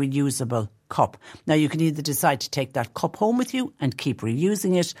for the reusable cup. Now, you can either decide to take that cup home with you and keep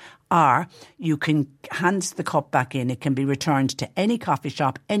reusing it, or you can hand the cup back in. It can be returned to any coffee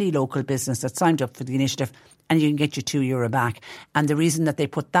shop, any local business that signed up for the initiative, and you can get your €2 back. And the reason that they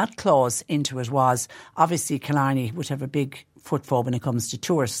put that clause into it was, obviously, Killarney would have a big footfall when it comes to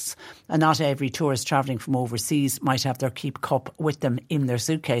tourists. And not every tourist travelling from overseas might have their keep cup with them in their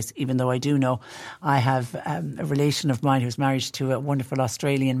suitcase, even though I do know I have a relation of mine who's married to a wonderful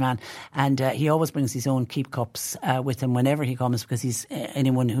Australian man, and he always brings his own keep cups with him whenever he comes, because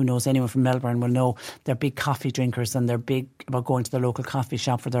anyone who knows anyone from Melbourne will know they're big coffee drinkers and they're big about going to the local coffee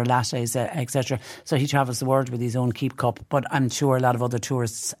shop for their lattes, etc. So he travels the world with his own keep cup, but I'm sure a lot of other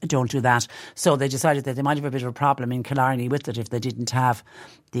tourists don't do that. So they decided that they might have a bit of a problem in Killarney with it if they didn't have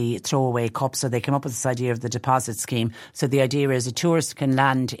the throwaway cups. So they came up with this idea of the deposit scheme. So the idea is a tourist can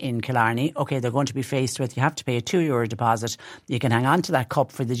land in Killarney. OK, they're going to be faced with, you have to pay a €2 deposit. You can hang on to that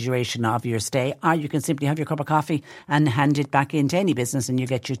cup for the duration of your stay, or you can simply have your cup of coffee and hand it back into any business and you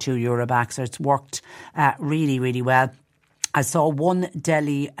get your €2 back. So it's worked really, really well. I saw one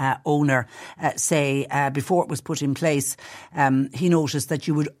deli owner say before it was put in place, he noticed that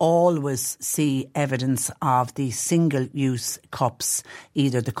you would always see evidence of the single-use cups,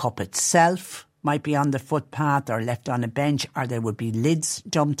 either the cup itself might be on the footpath or left on a bench, or there would be lids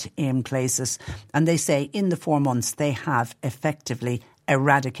dumped in places. And they say in the 4 months they have effectively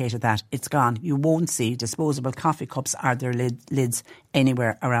eradicated that. It's gone. You won't see disposable coffee cups or their lids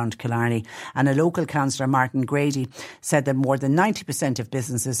anywhere around Killarney. And a local councillor, Martin Grady, said that more than 90% of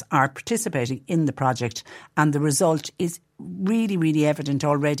businesses are participating in the project, and the result is really, really evident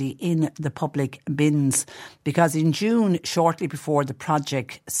already in the public bins, because in June, shortly before the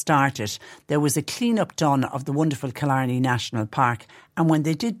project started, there was a clean-up done of the wonderful Killarney National Park. And when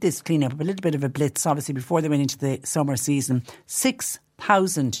they did this clean-up, a little bit of a blitz, obviously, before they went into the summer season,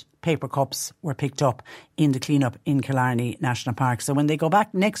 6,000 paper cups were picked up in the clean-up in Killarney National Park. So when they go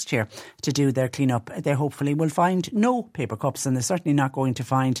back next year to do their clean-up, they hopefully will find no paper cups, and they're certainly not going to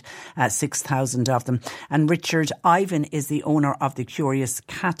find 6,000 of them. And Richard Ivan is the owner of the Curious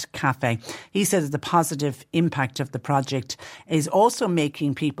Cat Cafe. He says the positive impact of the project is also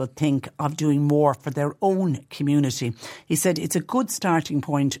making people think of doing more for their own community. He said it's a good starting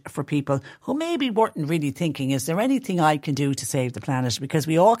point for people who maybe weren't really thinking, is there anything I can do to save the planet? Because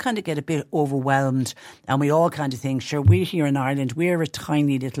we all kind of get a bit overwhelmed, and we all kind of think, sure, we're here in Ireland, we're a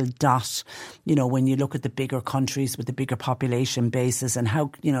tiny little dot, you know, when you look at the bigger countries with the bigger population bases, and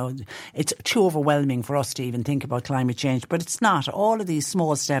how, you know, it's too overwhelming for us to even think about climate change. But it's not. All of these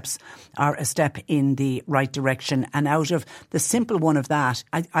small steps are a step in the right direction. And out of the simple one of that,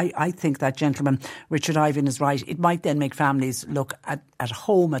 I think that gentleman, Richard Ivan, is right. It might then make families look at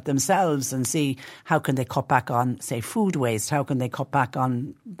home at themselves and see how can they cut back on, say, food waste, how can they cut back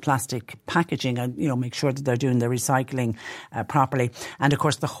on plastic packaging, and, you know, make sure that they're doing the recycling properly. And of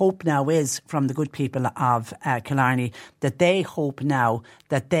course the hope now is from the good people of Killarney that they hope now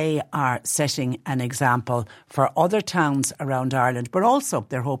that they are setting an example for other towns around Ireland, but also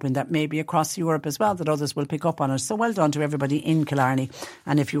they're hoping that maybe across Europe as well, that others will pick up on it. So well done to everybody in Killarney.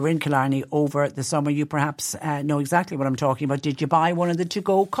 And if you were in Killarney over the summer, you perhaps know exactly what I'm talking about. Did you buy one of the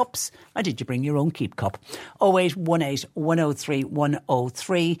to-go cups, or did you bring your own keep cup? 0818 103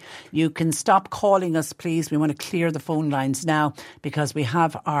 103. You can stop calling us, please. We want to clear the phone lines now, because we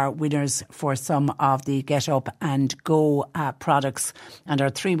have our winners for some of the Get Up and Go products. And our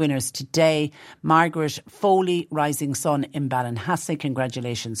 3 winners today: Margaret Foley, Rising Sun in Ballinhassig.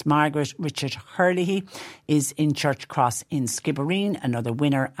 Congratulations, Margaret. Richard Hurley is in Church Cross in Skibbereen, another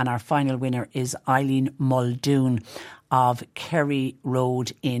winner. And our final winner is Eileen Muldoon of Kerry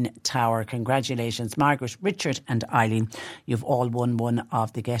Road in Tower. Congratulations, Margaret, Richard and Eileen. You've all won one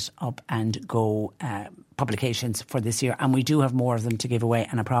of the Get Up and Go publications for this year, and we do have more of them to give away,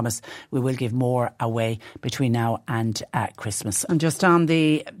 and I promise we will give more away between now and Christmas. And just on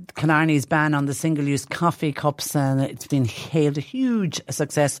the Killarney's ban on the single-use coffee cups, and it's been hailed a huge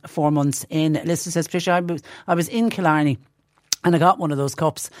success 4 months in. Lisa says, Patricia, I was in Killarney and I got one of those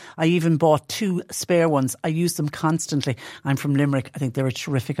cups. I even bought 2 spare ones. I use them constantly. I'm from Limerick. I think they're a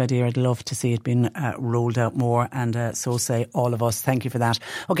terrific idea. I'd love to see it being rolled out more, and so say all of us. Thank you for that.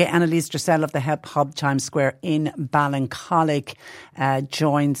 OK, Annalise Dressel of the Help Hub Times Square in Ballincollig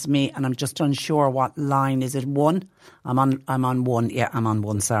joins me, and I'm just unsure what line. Is it 1? I'm on 1. Yeah, I'm on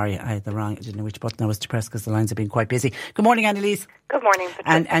 1. Sorry, I had the wrong. I didn't know which button I was to press because the lines have been quite busy. Good morning, Annalise. Good morning,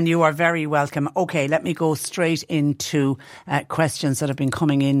 Patricia. And you are very welcome. OK, let me go straight into questions that have been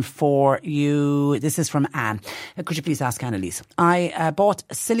coming in for you. This is from Anne. Could you please ask Annalise? I bought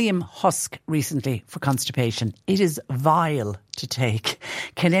psyllium husk recently for constipation. It is vile to take.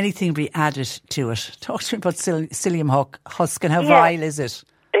 Can anything be added to it? Talk to me about psyllium husk and how vile is it?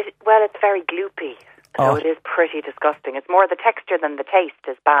 Well, it's very gloopy. So it is pretty disgusting. It's more the texture than the taste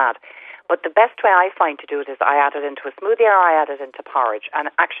is bad. But the best way I find to do it is I add it into a smoothie or I add it into porridge. And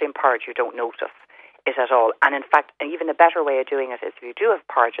actually in porridge you don't notice. it at all. And in fact, even a better way of doing it is, if you do have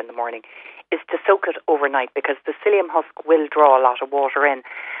porridge in the morning, is to soak it overnight, because the psyllium husk will draw a lot of water in.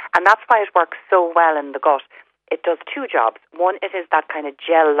 And that's why it works so well in the gut. It does two jobs. One, it is that kind of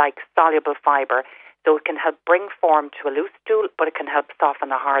gel-like soluble fibre, so it can help bring form to a loose stool, but it can help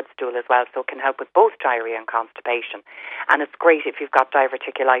soften a hard stool as well, so it can help with both diarrhea and constipation. And it's great if you've got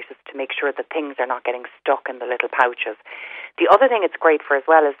diverticulitis to make sure that things are not getting stuck in the little pouches. The other thing it's great for as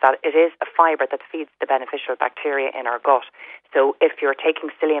well is that it is a fibre that feeds the beneficial bacteria in our gut. So if you're taking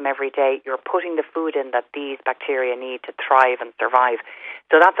psyllium every day, you're putting the food in that these bacteria need to thrive and survive.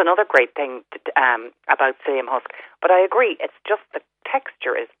 So that's another great thing about psyllium husk. But I agree, it's just the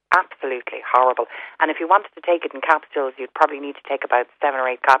texture is absolutely horrible. And if you wanted to take it in capsules, you'd probably need to take about 7 or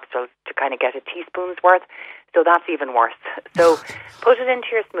 8 capsules to kind of get a teaspoon's worth. So that's even worse. So put it into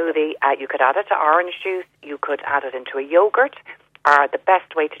your smoothie. You could add it to orange juice. You could add it into a yogurt. The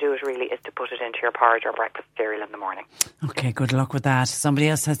best way to do it really is to put it into your porridge or breakfast cereal in the morning. Okay, good luck with that. Somebody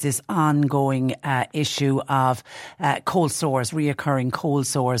else has this ongoing issue of cold sores, reoccurring cold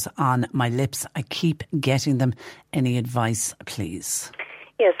sores on my lips. I keep getting them. Any advice, please?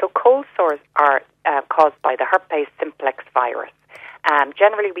 Yeah, so cold sores are caused by the herpes simplex virus.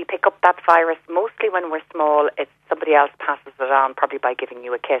 Generally, we pick up that virus mostly when we're small. It's somebody else passes it on, probably by giving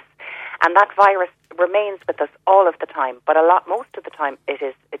you a kiss. And that virus remains with us all of the time, but most of the time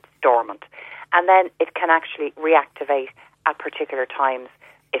it's dormant. And then it can actually reactivate at particular times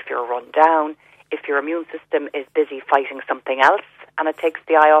if you're run down, if your immune system is busy fighting something else, and it takes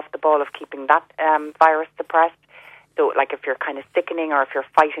the eye off the ball of keeping that virus suppressed. So like if you're kind of sickening or if you're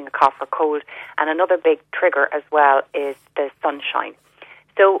fighting a cough or cold. And another big trigger as well is the sunshine.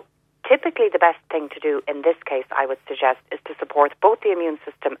 So typically the best thing to do in this case, I would suggest, is to support both the immune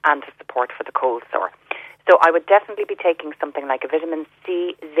system and to support for the cold sore. So I would definitely be taking something like a vitamin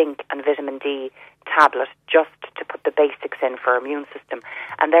C, zinc and vitamin D tablet just to put the basics in for immune system.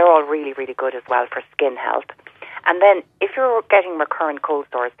 And they're all really, really good as well for skin health. And then if you're getting recurrent cold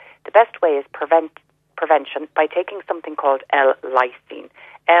sores, the best way is prevention by taking something called L-lysine.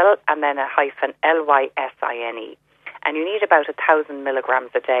 L and then a hyphen L-Y-S-I-N-E. And you need about 1,000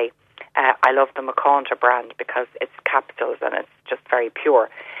 milligrams a day. I love the Maconta brand because it's capsules and it's just very pure.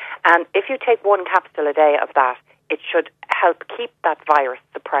 And if you take 1 capsule a day of that, it should help keep that virus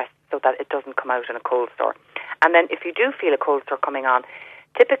suppressed so that it doesn't come out in a cold sore. And then if you do feel a cold sore coming on,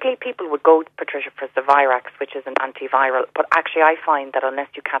 typically people would go, Patricia, for Zavirax, which is an antiviral, but actually I find that unless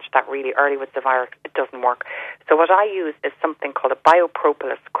you catch that really early with Zavirax, it doesn't work. So what I use is something called a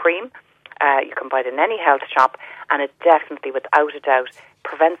biopropolis cream. You can buy it in any health shop, and it definitely, without a doubt,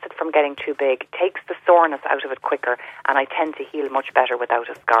 prevents it from getting too big, takes the soreness out of it quicker, and I tend to heal much better without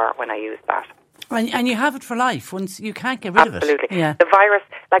a scar when I use that. And you have it for life. Once you can't get rid of it. Absolutely. Yeah. The virus,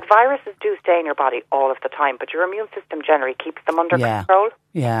 viruses do stay in your body all of the time, but your immune system generally keeps them under control.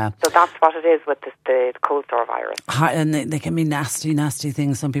 Yeah. So that's what it is with the cold sore virus. And they can be nasty, nasty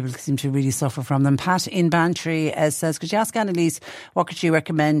things. Some people seem to really suffer from them. Pat in Bantry says, could you ask Annalise, what could you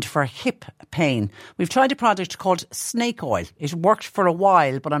recommend for hip pain? We've tried a product called snake oil. It worked for a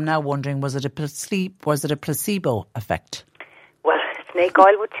while, but I'm now wondering, was it a placebo effect? Well, snake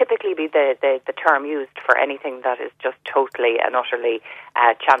oil would typically be the term used for anything that is just totally and utterly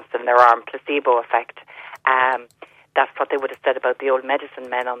chance in their arm, placebo effect. That's what they would have said about the old medicine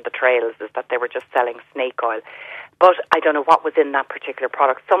men on the trails, is that they were just selling snake oil. But I don't know what was in that particular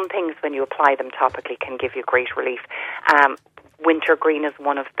product. Some things, when you apply them topically, can give you great relief. Wintergreen is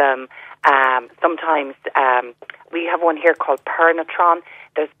one of them. Sometimes we have one here called Pernatron.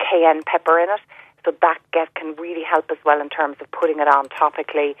 There's cayenne pepper in it. So that can really help as well in terms of putting it on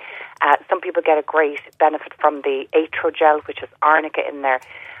topically. Some people get a great benefit from the Atrogel, which has arnica in there.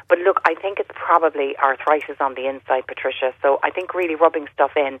 But look, I think it's probably arthritis on the inside, Patricia. So I think really rubbing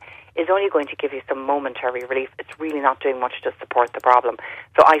stuff in is only going to give you some momentary relief. It's really not doing much to support the problem.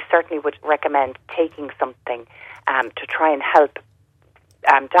 So I certainly would recommend taking something to try and help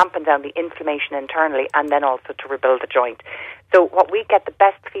dampen down the inflammation internally and then also to rebuild the joint. So what we get the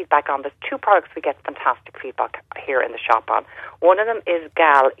best feedback on, there's 2 products we get fantastic feedback here in the shop on. One of them is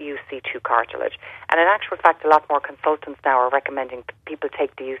GAL UC2 cartilage. And in actual fact, a lot more consultants now are recommending people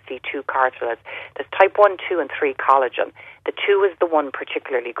take the UC2 cartilage. There's type 1, 2 and 3 collagen. The 2 is the one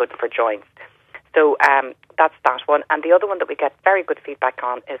particularly good for joints. So that's that one. And the other one that we get very good feedback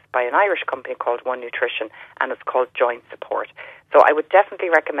on is by an Irish company called One Nutrition, and it's called Joint Support. So I would definitely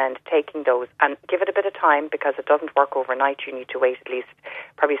recommend taking those and give it a bit of time, because it doesn't work overnight. You need to wait at least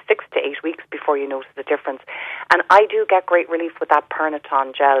probably 6 to 8 weeks before you notice the difference. And I do get great relief with that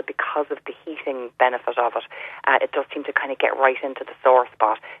Pernaton gel because of the heating benefit of it. It does seem to kind of get right into the sore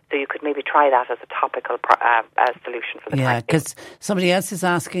spot. So you could maybe try that as a topical solution for the time. Yeah, because somebody else is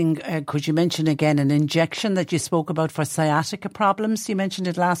asking, could you mention again an injection that you spoke about for sciatica problems? You mentioned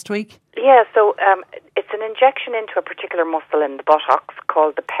it last week. Yeah, so it's an injection into a particular muscle in the buttocks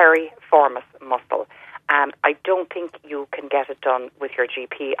called the piriformis muscle. I don't think you can get it done with your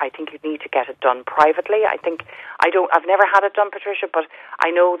GP. I think you need to get it done privately. I've never had it done, Patricia, but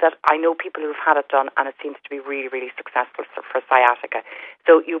I know people who've had it done, and it seems to be really, really successful for sciatica.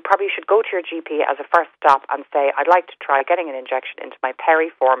 So you probably should go to your GP as a first stop and say, I'd like to try getting an injection into my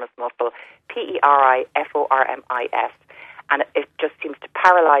piriformis muscle, PERIFORMIS. And it just seems to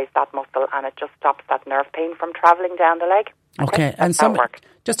paralyse that muscle, and it just stops that nerve pain from travelling down the leg. Okay, and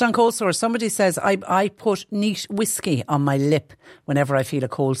just on cold sore, somebody says, I put neat whiskey on my lip whenever I feel a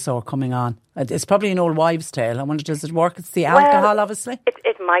cold sore coming on. It's probably an old wives' tale. I wonder, does it work? It's the alcohol, obviously?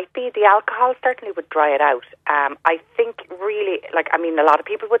 It might be. The alcohol certainly would dry it out. I think really, a lot of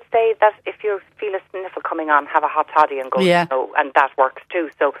people would say that if you feel a sniffle coming on, have a hot toddy and go, and that works too.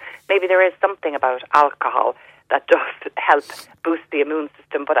 So maybe there is something about alcohol that does help boost the immune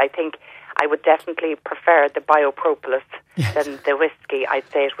system, but I think I would definitely prefer the biopropolis than the whiskey. I'd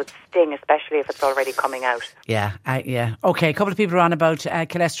say it would sting, especially if it's already coming out. Yeah. Okay, a couple of people are on about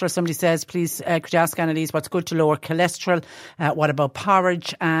cholesterol. Somebody says, please, could you ask Annalise what's good to lower cholesterol? What about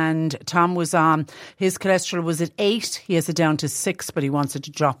porridge? And Tom was on, his cholesterol was at 8. He has it down to 6, but he wants it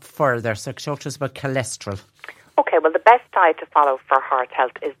to drop further. So talk to us about cholesterol. Okay, well, the best diet to follow for heart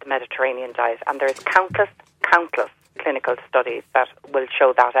health is the Mediterranean diet, and there's countless clinical studies that will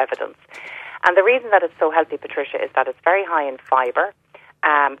show that evidence. And the reason that it's so healthy, Patricia, is that it's very high in fibre,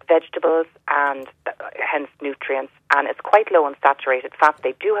 vegetables, and hence nutrients, and it's quite low in saturated fat.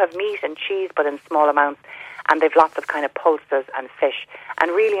 They do have meat and cheese, but in small amounts, and they've lots of kind of pulses and fish.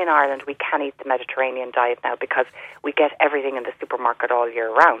 And really in Ireland we can eat the Mediterranean diet now because we get everything in the supermarket all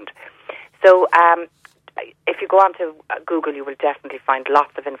year round. So if you go onto Google, you will definitely find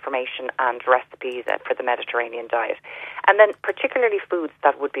lots of information and recipes for the Mediterranean diet. And then particularly foods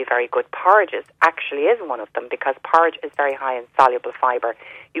that would be very good. Porridge actually is one of them, because porridge is very high in soluble fibre.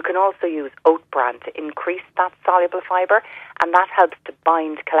 You can also use oat bran to increase that soluble fibre, and that helps to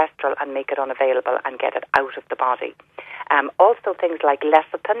bind cholesterol and make it unavailable and get it out of the body. Also things like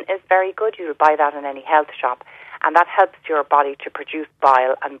lecithin is very good. You will buy that in any health shop, and that helps your body to produce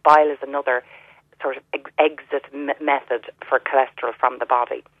bile, and bile is another sort of exit method for cholesterol from the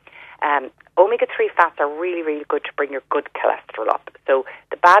body. Omega-3 fats are really, really good to bring your good cholesterol up. So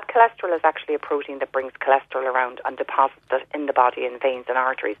the bad cholesterol is actually a protein that brings cholesterol around and deposits it in the body in veins and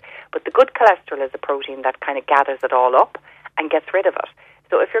arteries. But the good cholesterol is a protein that kind of gathers it all up and gets rid of it.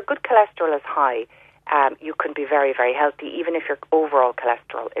 So if your good cholesterol is high, you can be very, very healthy, even if your overall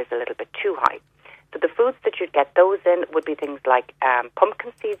cholesterol is a little bit too high. So the foods that you'd get those in would be things like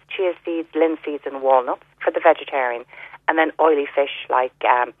pumpkin seeds, chia seeds, linseeds and walnuts for the vegetarian, and then oily fish like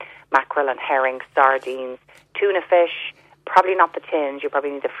mackerel and herring, sardines, tuna fish, probably not the tins, you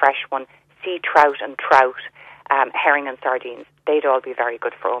probably need the fresh one, sea trout and trout, herring and sardines. They'd all be very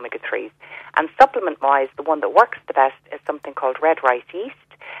good for omega-3s. And supplement-wise, the one that works the best is something called red rice yeast.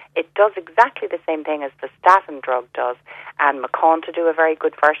 It does exactly the same thing as the statin drug does, and Macon to do a very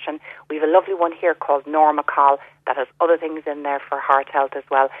good version. We have a lovely one here called Normacol that has other things in there for heart health as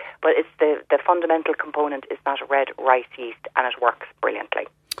well, but it's the fundamental component is that red rice yeast, and it works brilliantly.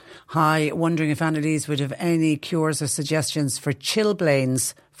 Hi, wondering if Annalise would have any cures or suggestions for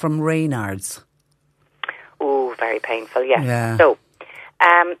chilblains from Raynaud's. Oh, very painful, yes. Yeah. So,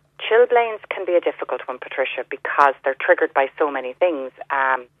 chilblains can be a difficult one, Patricia, because they're triggered by so many things.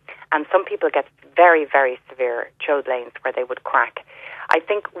 And some people get very, very severe chilblains where they would crack. I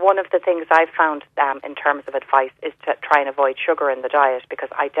think one of the things I've found in terms of advice is to try and avoid sugar in the diet, because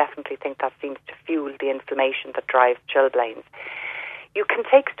I definitely think that seems to fuel the inflammation that drives chilblains. You can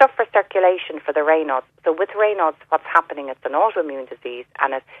take stuff for circulation for the Raynaud's. So with Raynaud's, what's happening, it's an autoimmune disease,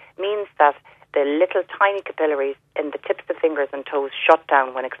 and it means that the little tiny capillaries in the tips of fingers and toes shut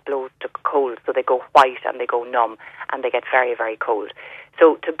down when exposed to cold, so they go white and they go numb and they get very, very cold.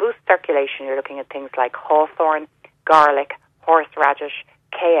 So to boost circulation, you're looking at things like hawthorn, garlic, horseradish,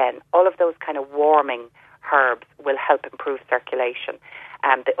 cayenne. All of those kind of warming herbs will help improve circulation.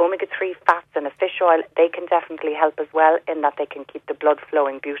 The omega-3 fats in a fish oil, they can definitely help as well, in that they can keep the blood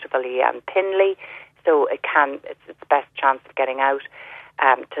flowing beautifully and thinly. so it's the best chance of getting out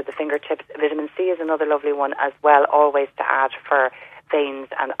to the fingertips. Vitamin C is another lovely one as well, always to add for veins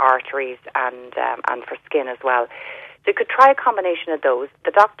and arteries and for skin as well. So you could try a combination of those. The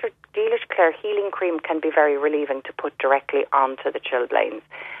Dr. Dealish Clare Healing Cream can be very relieving to put directly onto the chilblains.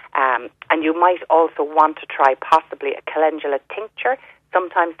 And you might also want to try possibly a calendula tincture.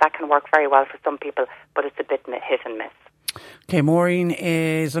 Sometimes that can work very well for some people, but it's a bit hit and miss. Okay, Maureen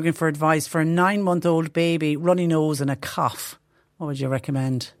is looking for advice for a 9-month-old baby, runny nose and a cough. What would you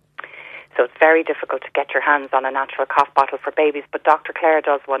recommend? So it's very difficult to get your hands on a natural cough bottle for babies, but Dr. Clare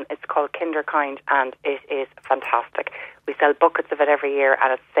does one. It's called Kinderkind, and it is fantastic. We sell buckets of it every year,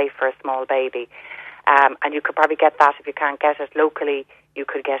 and it's safe for a small baby. And you could probably get that if you can't get it locally. You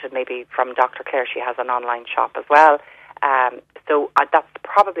could get it maybe from Dr. Clare. She has an online shop as well. So that's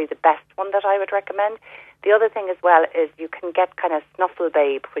probably the best one that I would recommend. The other thing as well is you can get kind of Snuffle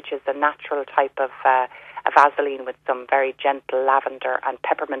Babe, which is a natural type of a Vaseline with some very gentle lavender and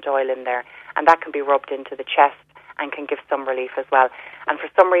peppermint oil in there, and that can be rubbed into the chest and can give some relief as well. And for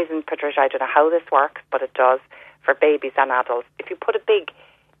some reason, Patricia, I don't know how this works, but it does for babies and adults. If you put a big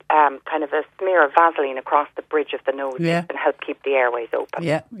kind of a smear of Vaseline across the bridge of the nose, it can help keep the airways open.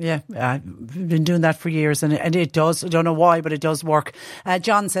 Yeah. I've been doing that for years, and it does. I don't know why, but it does work.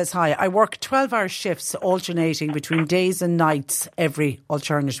 John says, hi, I work 12-hour shifts alternating between days and nights every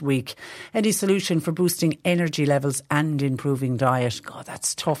alternate week. Any solution for boosting energy levels and improving diet? God,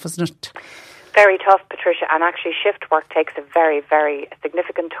 that's tough, isn't it? Very tough, Patricia, and actually shift work takes a very, very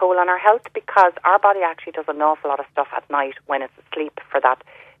significant toll on our health, because our body actually does an awful lot of stuff at night when it's asleep for that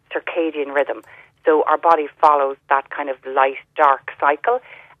circadian rhythm. So our body follows that kind of light-dark cycle,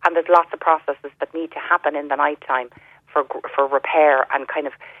 and there's lots of processes that need to happen in the nighttime for repair, and kind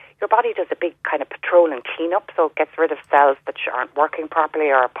of your body does a big kind of patrol and clean-up, so it gets rid of cells that aren't working properly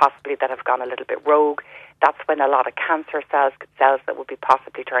or possibly that have gone a little bit rogue. That's when a lot of cancer cells that would be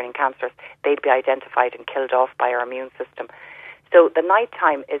possibly turning cancers, they'd be identified and killed off by our immune system. So the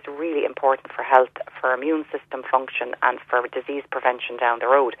nighttime is really important for health, for immune system function, and for disease prevention down the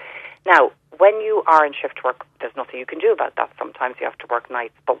road. Now, when you are in shift work, there's nothing you can do about that. Sometimes you have to work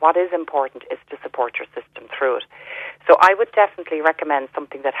nights. But what is important is to support your system through it. So I would definitely recommend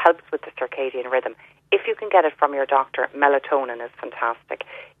something that helps with the circadian rhythm. If you can get it from your doctor, melatonin is fantastic.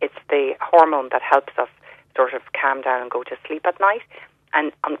 It's the hormone that helps us sort of calm down and go to sleep at night.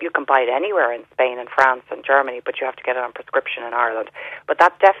 And you can buy it anywhere in Spain and France and Germany, but you have to get it on prescription in Ireland. But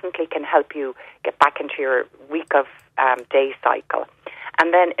that definitely can help you get back into your week of day cycle.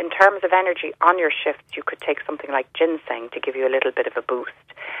 And then in terms of energy on your shifts, you could take something like ginseng to give you a little bit of a boost.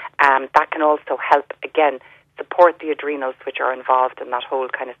 That can also help, again, support the adrenals, which are involved in that whole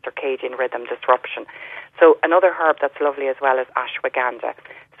kind of circadian rhythm disruption. So another herb that's lovely as well is ashwagandha.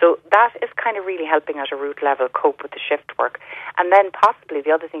 So that is kind of really helping at a root level cope with the shift work. And then possibly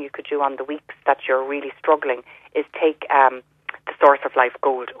the other thing you could do on the weeks that you're really struggling is take the Source of Life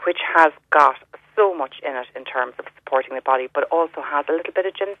Gold, which has got so much in it in terms of supporting the body, but also has a little bit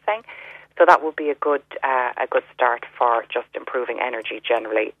of ginseng. So that would be a good start for just improving energy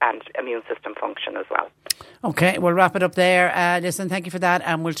generally and immune system function as well. Okay, we'll wrap it up there. Listen, thank you for that,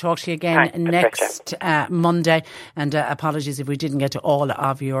 and we'll talk to you again next Monday. And apologies if we didn't get to all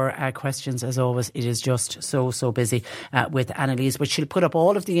of your questions. As always, it is just so busy with Annalise, but she'll put up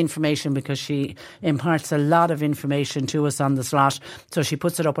all of the information because she imparts a lot of information to us on the slot. So she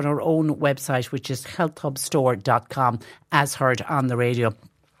puts it up on her own website, which is healthhubstore.com, as heard on the radio.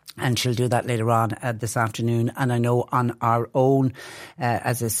 And she'll do that later on this afternoon. And I know on our own,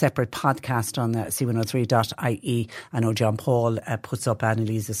 as a separate podcast on c103.ie, I know John Paul puts up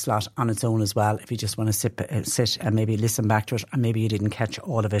Annalise's slot on its own as well, if you just want to sit and maybe listen back to it, and maybe you didn't catch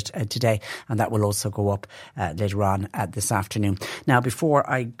all of it today. And that will also go up later on this afternoon. Now, before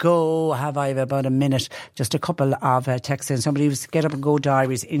I go, I have about a minute, just a couple of texts in. Somebody was Get Up and Go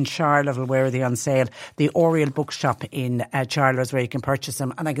diaries in Charleville. Where are they on sale? The Oriel Bookshop in Charleville is where you can purchase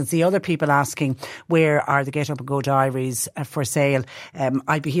them. And I can see other people asking, where are the Get Up and Go diaries for sale?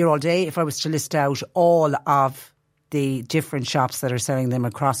 I'd be here all day if I was to list out all of the different shops that are selling them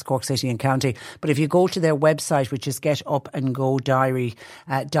across Cork City and County. But if you go to their website, which is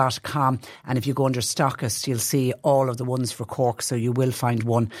getupandgodiary.com, and if you go under stockist, you'll see all of the ones for Cork. So you will find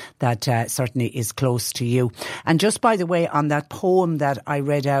one that certainly is close to you. And just by the way, on that poem that I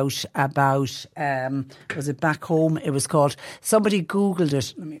read out about, was it Back Home? It was called, somebody Googled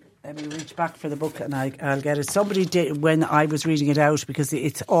it. Let me reach back for the book and I'll get it. Somebody did, when I was reading it out, because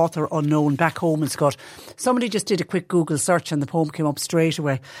it's author unknown, back home in Scott, somebody just did a quick Google search and the poem came up straight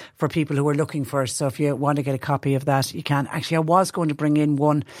away for people who were looking for it. So if you want to get a copy of that, you can. Actually, I was going to bring in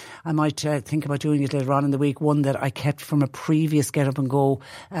one. I might think about doing it later on in the week. One that I kept from a previous Get Up and Go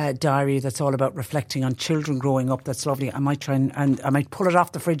diary that's all about reflecting on children growing up. That's lovely. I might try and I might pull it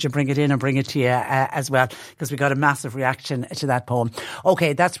off the fridge and bring it in and bring it to you as well, because we got a massive reaction to that poem.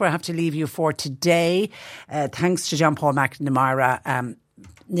 Okay, that's where I have to leave you for today. Thanks to John Paul McNamara.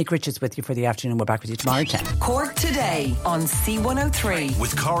 Nick Richards with you for the afternoon. We're back with you tomorrow at 10. Cork Today on C103.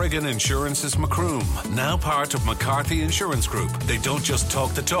 With Corrigan Insurance's Macroom, now part of McCarthy Insurance Group. They don't just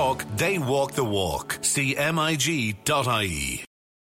talk the talk, they walk the walk. CMIG.ie